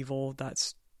you evil.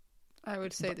 That's I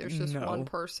would say there's just no. one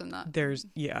person that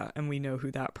and we know who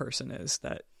that person is.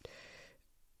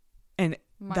 And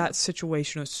might- that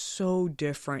situation is so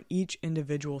different. Each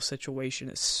individual situation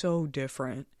is so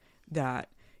different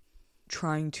that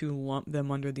trying to lump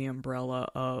them under the umbrella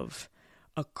of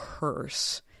a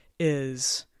curse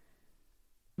is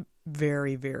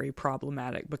very, very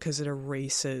problematic, because it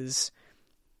erases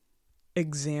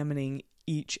examining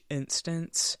each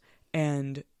instance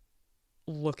and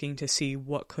looking to see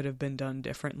what could have been done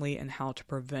differently and how to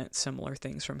prevent similar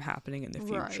things from happening in the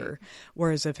future. Right.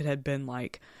 Whereas if it had been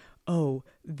like, oh,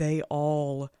 they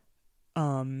all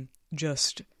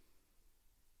just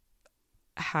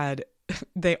had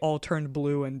they all turned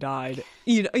blue and died,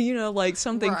 you know, like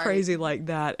something Right. crazy like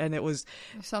that, and it was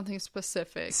something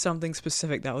specific.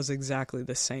 that was exactly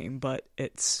the same, but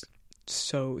it's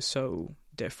so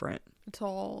different. It's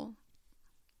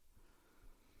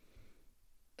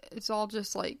all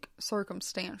just like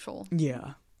circumstantial.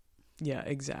 Yeah,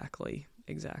 exactly.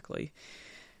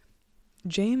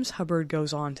 James Hubbard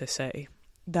goes on to say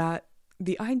that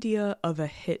the idea of a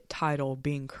hit title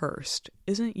being cursed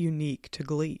isn't unique to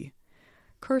Glee.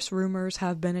 Curse rumors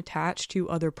have been attached to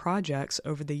other projects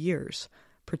over the years,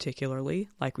 particularly,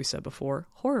 like we said before,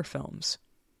 horror films.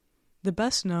 The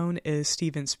best known is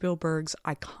Steven Spielberg's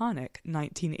iconic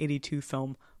 1982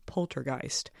 film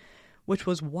Poltergeist, which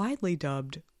was widely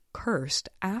dubbed cursed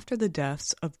after the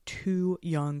deaths of two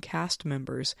young cast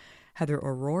members, Heather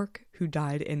O'Rourke, who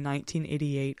died in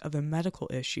 1988 of a medical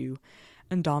issue,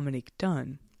 and Dominique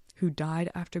Dunn, who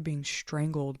died after being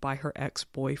strangled by her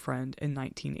ex-boyfriend in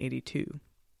 1982.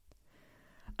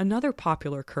 Another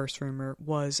popular curse rumor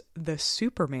was the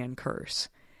Superman curse,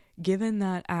 given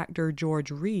that actor George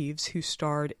Reeves, who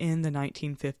starred in the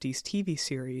 1950s TV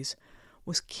series,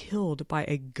 was killed by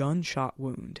a gunshot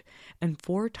wound, and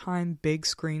four-time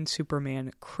big-screen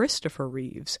Superman Christopher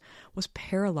Reeves was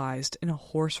paralyzed in a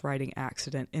horse-riding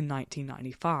accident in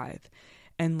 1995,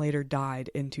 and later died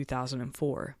in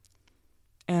 2004.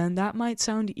 And that might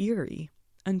sound eerie,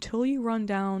 until you run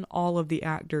down all of the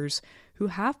actors who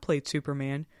have played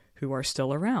Superman who are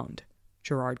still around.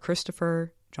 Gerard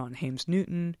Christopher, John Hames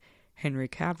Newton, Henry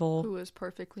Cavill. Who is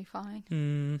perfectly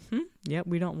fine. Yep,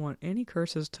 we don't want any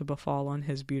curses to befall on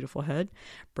his beautiful head.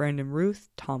 Brandon Ruth,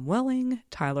 Tom Welling,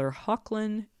 Tyler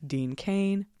Hoechlin, Dean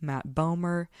Cain, Matt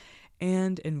Bomer,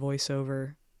 and in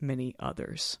voiceover, many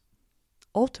others.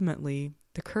 Ultimately,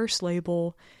 the curse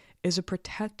label is a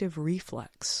protective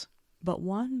reflex, but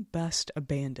one best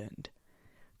abandoned.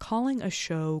 Calling a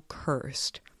show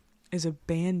cursed is a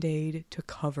band-aid to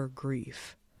cover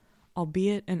grief,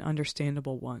 albeit an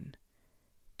understandable one.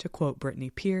 To quote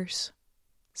Britney Pierce,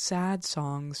 "Sad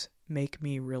songs make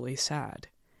me really sad,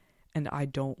 and I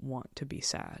don't want to be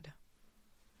sad."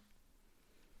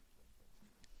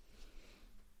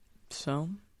 So,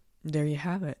 there you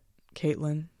have it.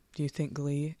 Caitlin, do you think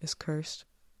Glee is cursed?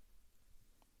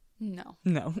 No.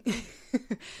 No.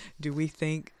 Do we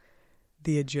think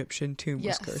the Egyptian tomb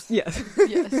Yes. was cursed?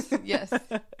 Yes. Yes.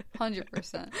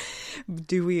 100%.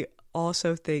 Do we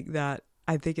also think that,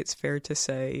 I think it's fair to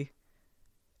say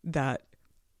that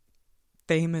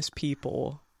famous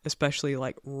people, especially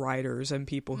like writers and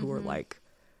people who are like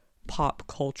pop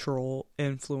cultural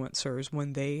influencers,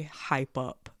 when they hype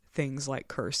up things like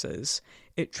curses,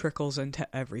 it trickles into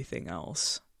everything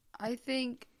else. I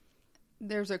think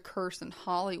there's a curse in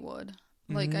Hollywood.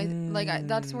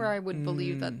 That's where I would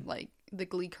believe that like the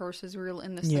Glee curse is real,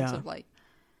 in the sense Yeah. of like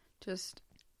just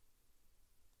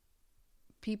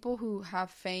people who have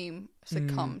fame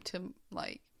succumb to,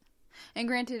 like, and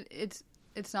granted, it's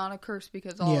not a curse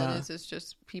because all it is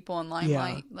just people in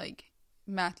limelight. Like,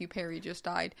 Matthew Perry just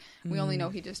died. We only know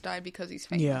he just died because he's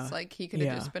famous. Yeah. Like, he could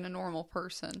have just been a normal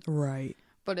person. Right.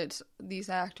 But it's these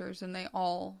actors, and they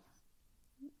all,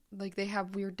 like, they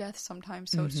have weird deaths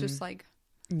sometimes. So it's just like,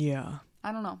 yeah.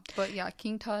 I don't know. But yeah,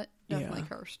 King Tut, definitely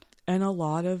cursed. And a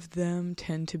lot of them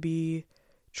tend to be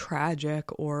tragic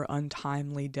or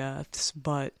untimely deaths.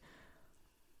 But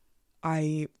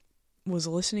I was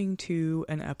listening to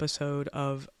an episode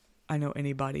of, I know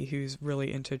anybody who's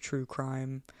really into true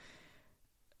crime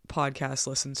podcast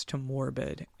listens to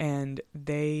Morbid, and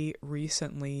they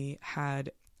recently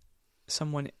had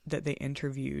someone that they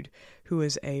interviewed who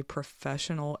is a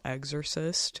professional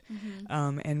exorcist,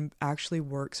 and actually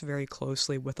works very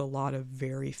closely with a lot of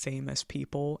very famous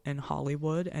people in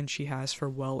Hollywood, and she has for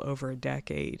well over a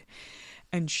decade.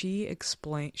 And she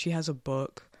has a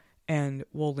book, and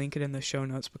we'll link it in the show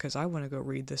notes because I want to go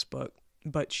read this book,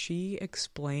 but she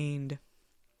explained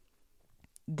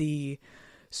the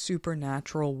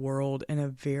supernatural world in a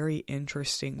very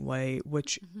interesting way,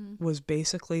 which was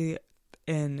basically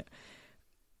in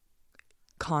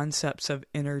concepts of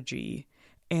energy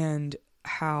and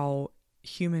how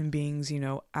human beings, you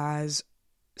know, as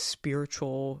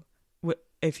spiritual,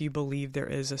 if you believe there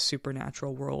is a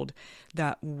supernatural world,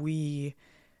 that we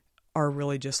are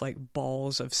really just like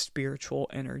balls of spiritual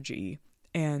energy,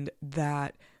 and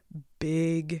that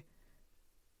big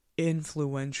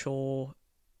influential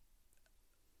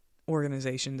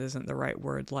organization isn't the right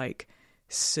word, like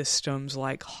systems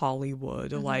like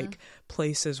Hollywood, like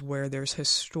places where there's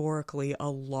historically a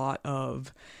lot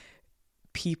of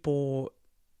people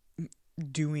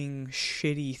doing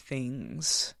shitty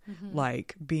things,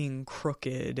 like being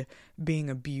crooked, being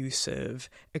abusive,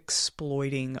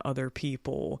 exploiting other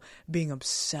people, being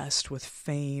obsessed with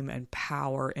fame and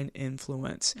power and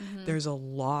influence. There's a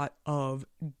lot of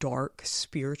dark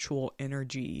spiritual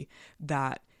energy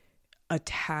that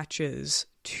attaches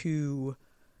to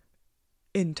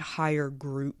entire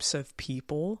groups of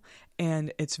people,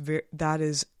 and that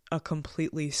is a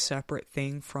completely separate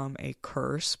thing from a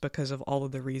curse because of all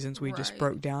of the reasons we just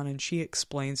broke down. And she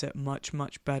explains it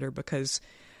much better, because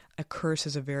a curse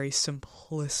is a very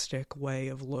simplistic way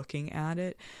of looking at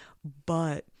it,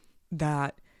 but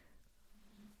that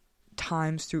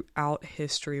times throughout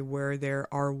history where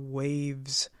there are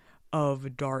waves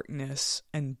of darkness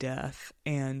and death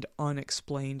and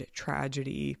unexplained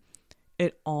tragedy,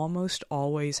 it almost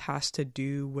always has to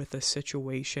do with a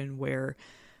situation where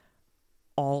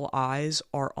all eyes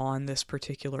are on this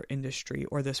particular industry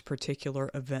or this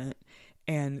particular event,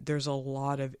 and there's a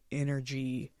lot of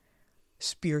energy,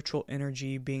 spiritual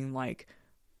energy, being like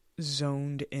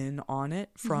zoned in on it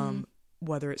from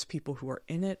whether it's people who are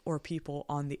in it or people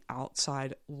on the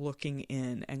outside looking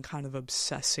in and kind of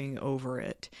obsessing over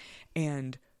it.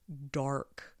 And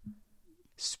dark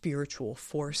spiritual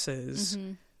forces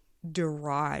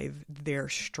derive their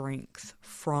strength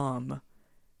from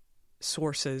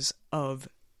sources of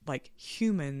like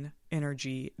human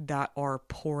energy that are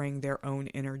pouring their own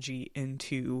energy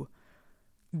into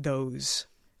those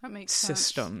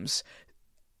systems sense.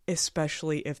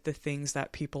 Especially if the things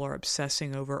that people are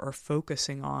obsessing over or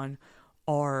focusing on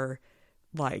are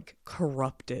like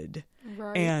corrupted.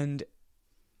 And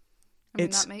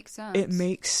that makes sense. It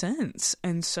makes sense.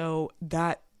 And so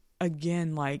that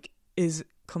again, like, is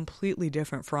completely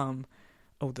different from,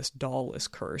 oh, this doll is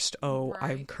cursed. Oh,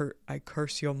 I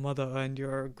curse your mother and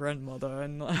your grandmother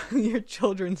and your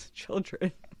children's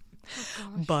children.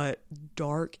 Oh, but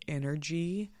dark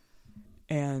energy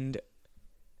and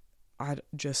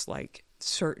just like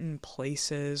certain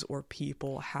places or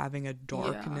people having a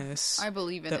darkness I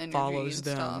believe in that follows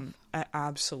them.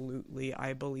 Absolutely,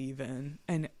 I believe in.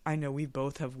 And I know we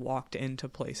both have walked into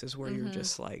places where you're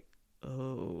just like,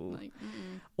 oh, like,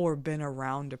 or been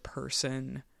around a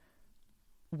person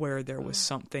where there was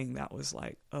something that was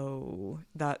like, oh,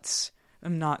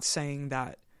 I'm not saying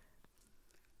that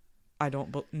I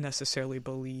don't necessarily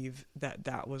believe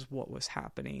that was what was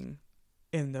happening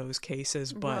in those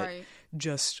cases, but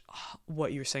just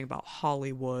what you're saying about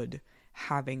Hollywood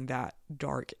having that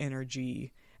dark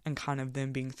energy and kind of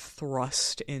them being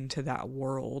thrust into that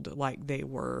world like they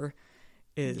were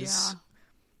is,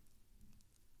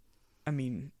 I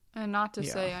mean... And not to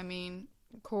say, I mean,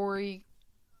 Corey,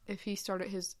 if he started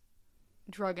his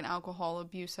drug and alcohol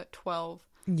abuse at 12...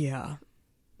 Yeah.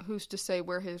 Who's to say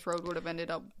where his road would have ended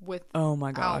up with oh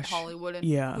my gosh. Hollywood?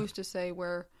 And who's to say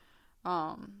where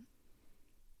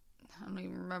I don't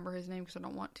even remember his name because I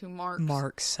don't want to.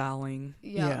 Mark Salling.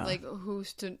 Yeah, like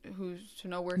who's to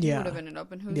know where he would have ended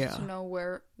up, and who's to know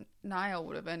where Niall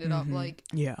would have ended up. Like,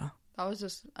 that was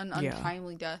just an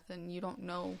untimely death, and you don't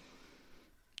know.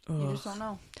 You just don't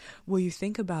know. Well, you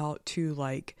think about too,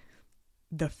 like,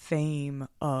 the fame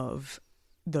of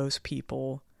those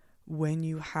people. When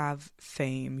you have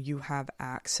fame, you have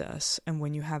access, and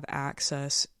when you have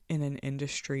access in an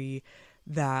industry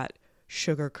that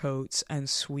sugarcoats and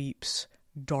sweeps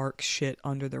dark shit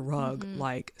under the rug,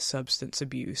 like substance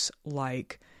abuse,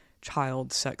 like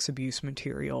child sex abuse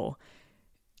material,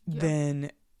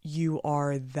 then you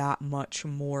are that much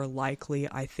more likely,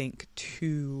 I think,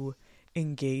 to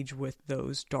engage with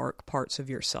those dark parts of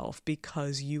yourself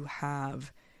because you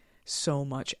have so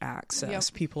much access.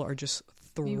 People are just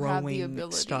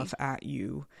throwing stuff at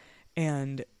you,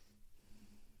 and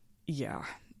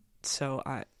so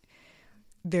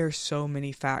there's so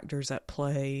many factors at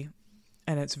play,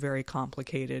 and it's very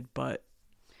complicated, but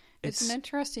it's an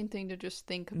interesting thing to just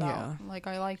think about. Like,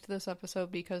 I liked this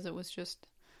episode because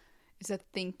it's a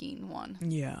thinking one.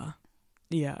 Yeah,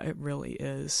 it really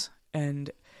is.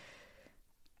 And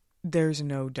there's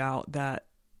no doubt that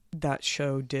that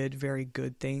show did very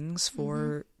good things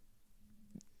for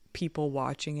people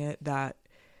watching it that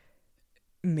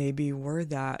maybe were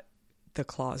the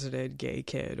closeted gay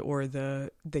kid or the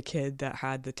kid that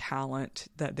had the talent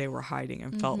that they were hiding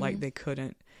and felt like they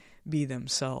couldn't be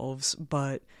themselves.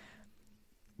 But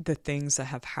the things that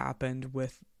have happened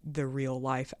with the real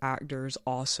life actors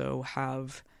also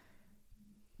have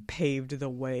paved the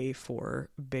way for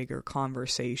bigger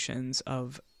conversations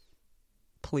of,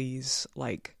 please,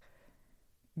 like,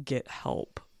 get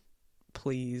help.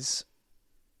 Please,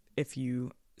 if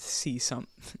you see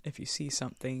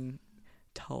something,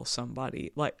 tell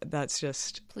somebody. Like, that's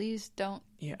just, please don't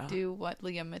do what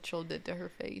Leah Mitchell did to her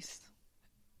face.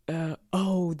 The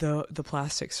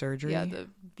plastic surgery. Yeah, the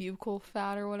buccal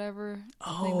fat or whatever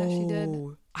thing that she did.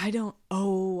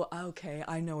 Okay,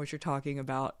 I know what you're talking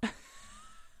about.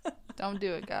 Don't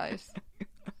do it, guys.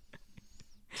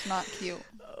 It's not cute.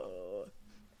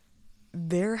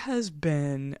 There has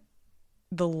been,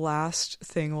 the last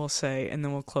thing we'll say, and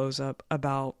then we'll close up,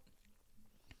 about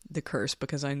the curse,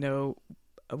 because I know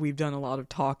we've done a lot of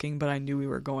talking, but I knew we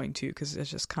were going to, because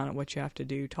it's just kind of what you have to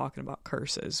do, talking about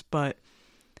curses. But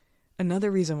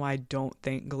another reason why I don't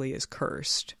think Glee is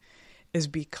cursed is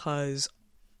because,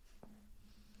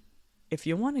 if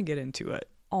you want to get into it,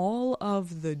 all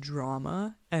of the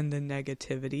drama and the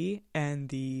negativity and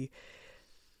the,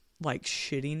 like,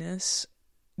 shittiness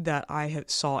that I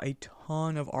saw a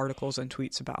ton of articles and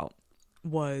tweets about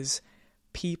was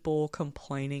people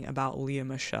complaining about Leah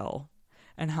Michele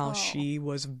and how she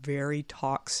was very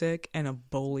toxic and a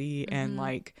bully and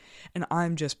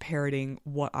I'm just parroting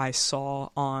what I saw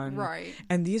on,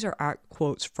 and these are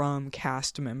quotes from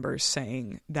cast members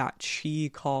saying that she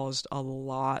caused a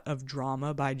lot of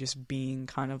drama by just being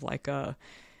kind of like a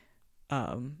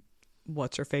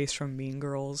what's her face from Mean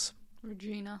Girls,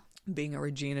 Regina, being a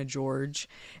Regina George,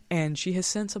 and she has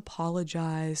since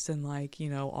apologized and, like, you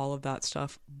know, all of that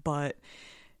stuff. But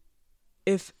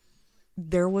if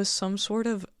there was some sort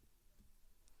of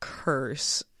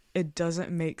curse, it doesn't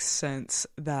make sense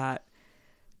that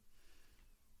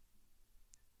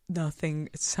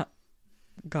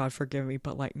God forgive me,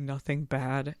 but, like, nothing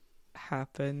bad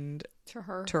happened to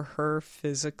her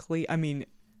physically. I mean,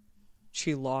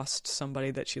 she lost somebody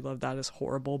that she loved. That is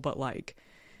horrible, but, like,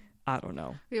 I don't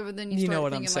know. Yeah, but then you start know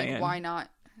what thinking, I'm saying. like, why not?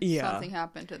 Something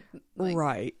happened to, like...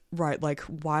 Right. Like,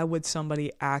 why would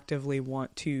somebody actively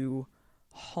want to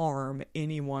harm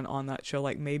anyone on that show?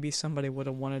 Like, maybe somebody would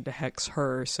have wanted to hex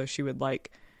her so she would,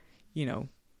 like, you know,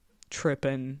 trip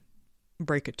and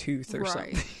break a tooth or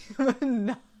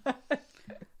something.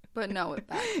 But no, it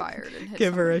backfired and hit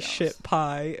give her a else. shit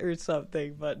pie or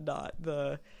something, but not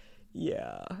the...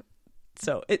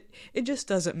 So it just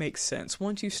doesn't make sense.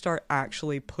 Once you start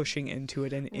actually pushing into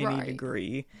it in any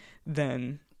degree,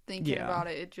 then thinking about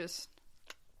it, it just...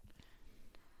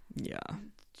 Yeah.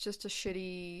 It's just a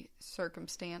shitty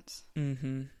circumstance.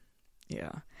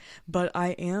 Yeah. But I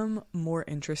am more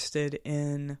interested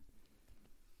in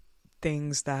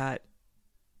things that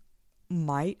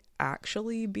might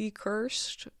actually be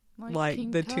cursed. Like King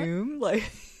the Tut? tomb. Like,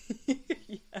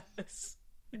 yes.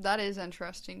 That is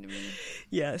interesting to me.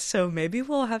 Yeah, so maybe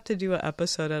we'll have to do an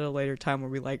episode at a later time where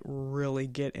we, like, really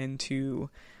get into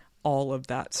all of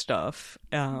that stuff.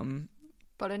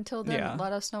 But until then,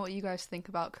 let us know what you guys think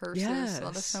about curses. Yes.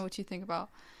 Let us know what you think about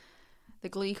the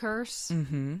Glee curse,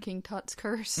 King Tut's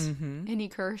curse, any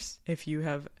curse. If you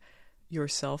have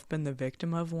yourself been the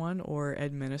victim of one or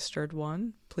administered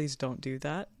one, please don't do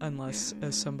that unless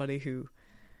as somebody who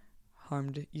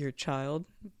harmed your child,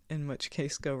 in which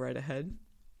case go right ahead.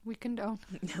 We condone.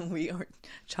 We aren't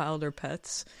child or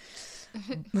pets.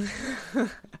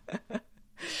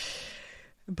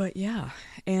 But yeah,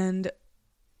 and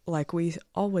like we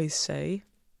always say,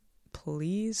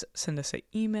 please send us an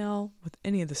email with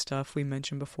any of the stuff we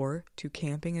mentioned before to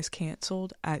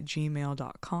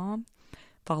campingiscanceled@gmail.com.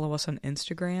 Follow us on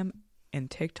Instagram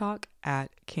and TikTok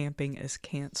at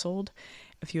campingiscanceled.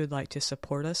 If you would like to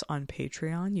support us on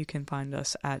Patreon, you can find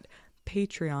us at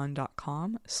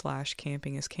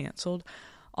patreon.com/campingiscanceled.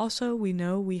 Also, we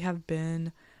know we have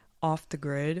been off the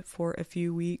grid for a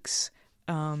few weeks.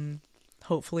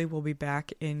 Hopefully we'll be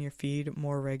back in your feed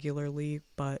more regularly,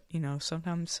 but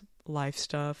sometimes life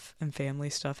stuff and family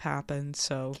stuff happens,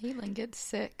 so Caitlin gets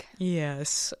sick.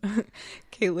 yes.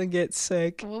 Caitlin gets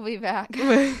sick. We'll be back.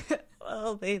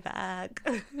 We'll be back.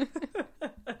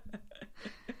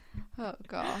 Oh,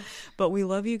 gosh. But we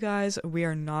love you guys. We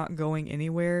are not going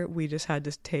anywhere. We just had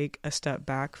to take a step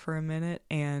back for a minute,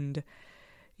 and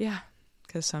yeah,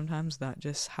 because sometimes that's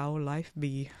just how life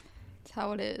be. It's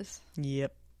how it is.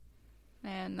 Yep.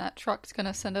 And that truck's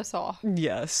gonna send us off.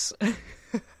 Yes.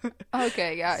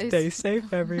 Okay, guys. Stay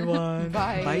safe, everyone.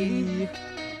 Bye. Bye.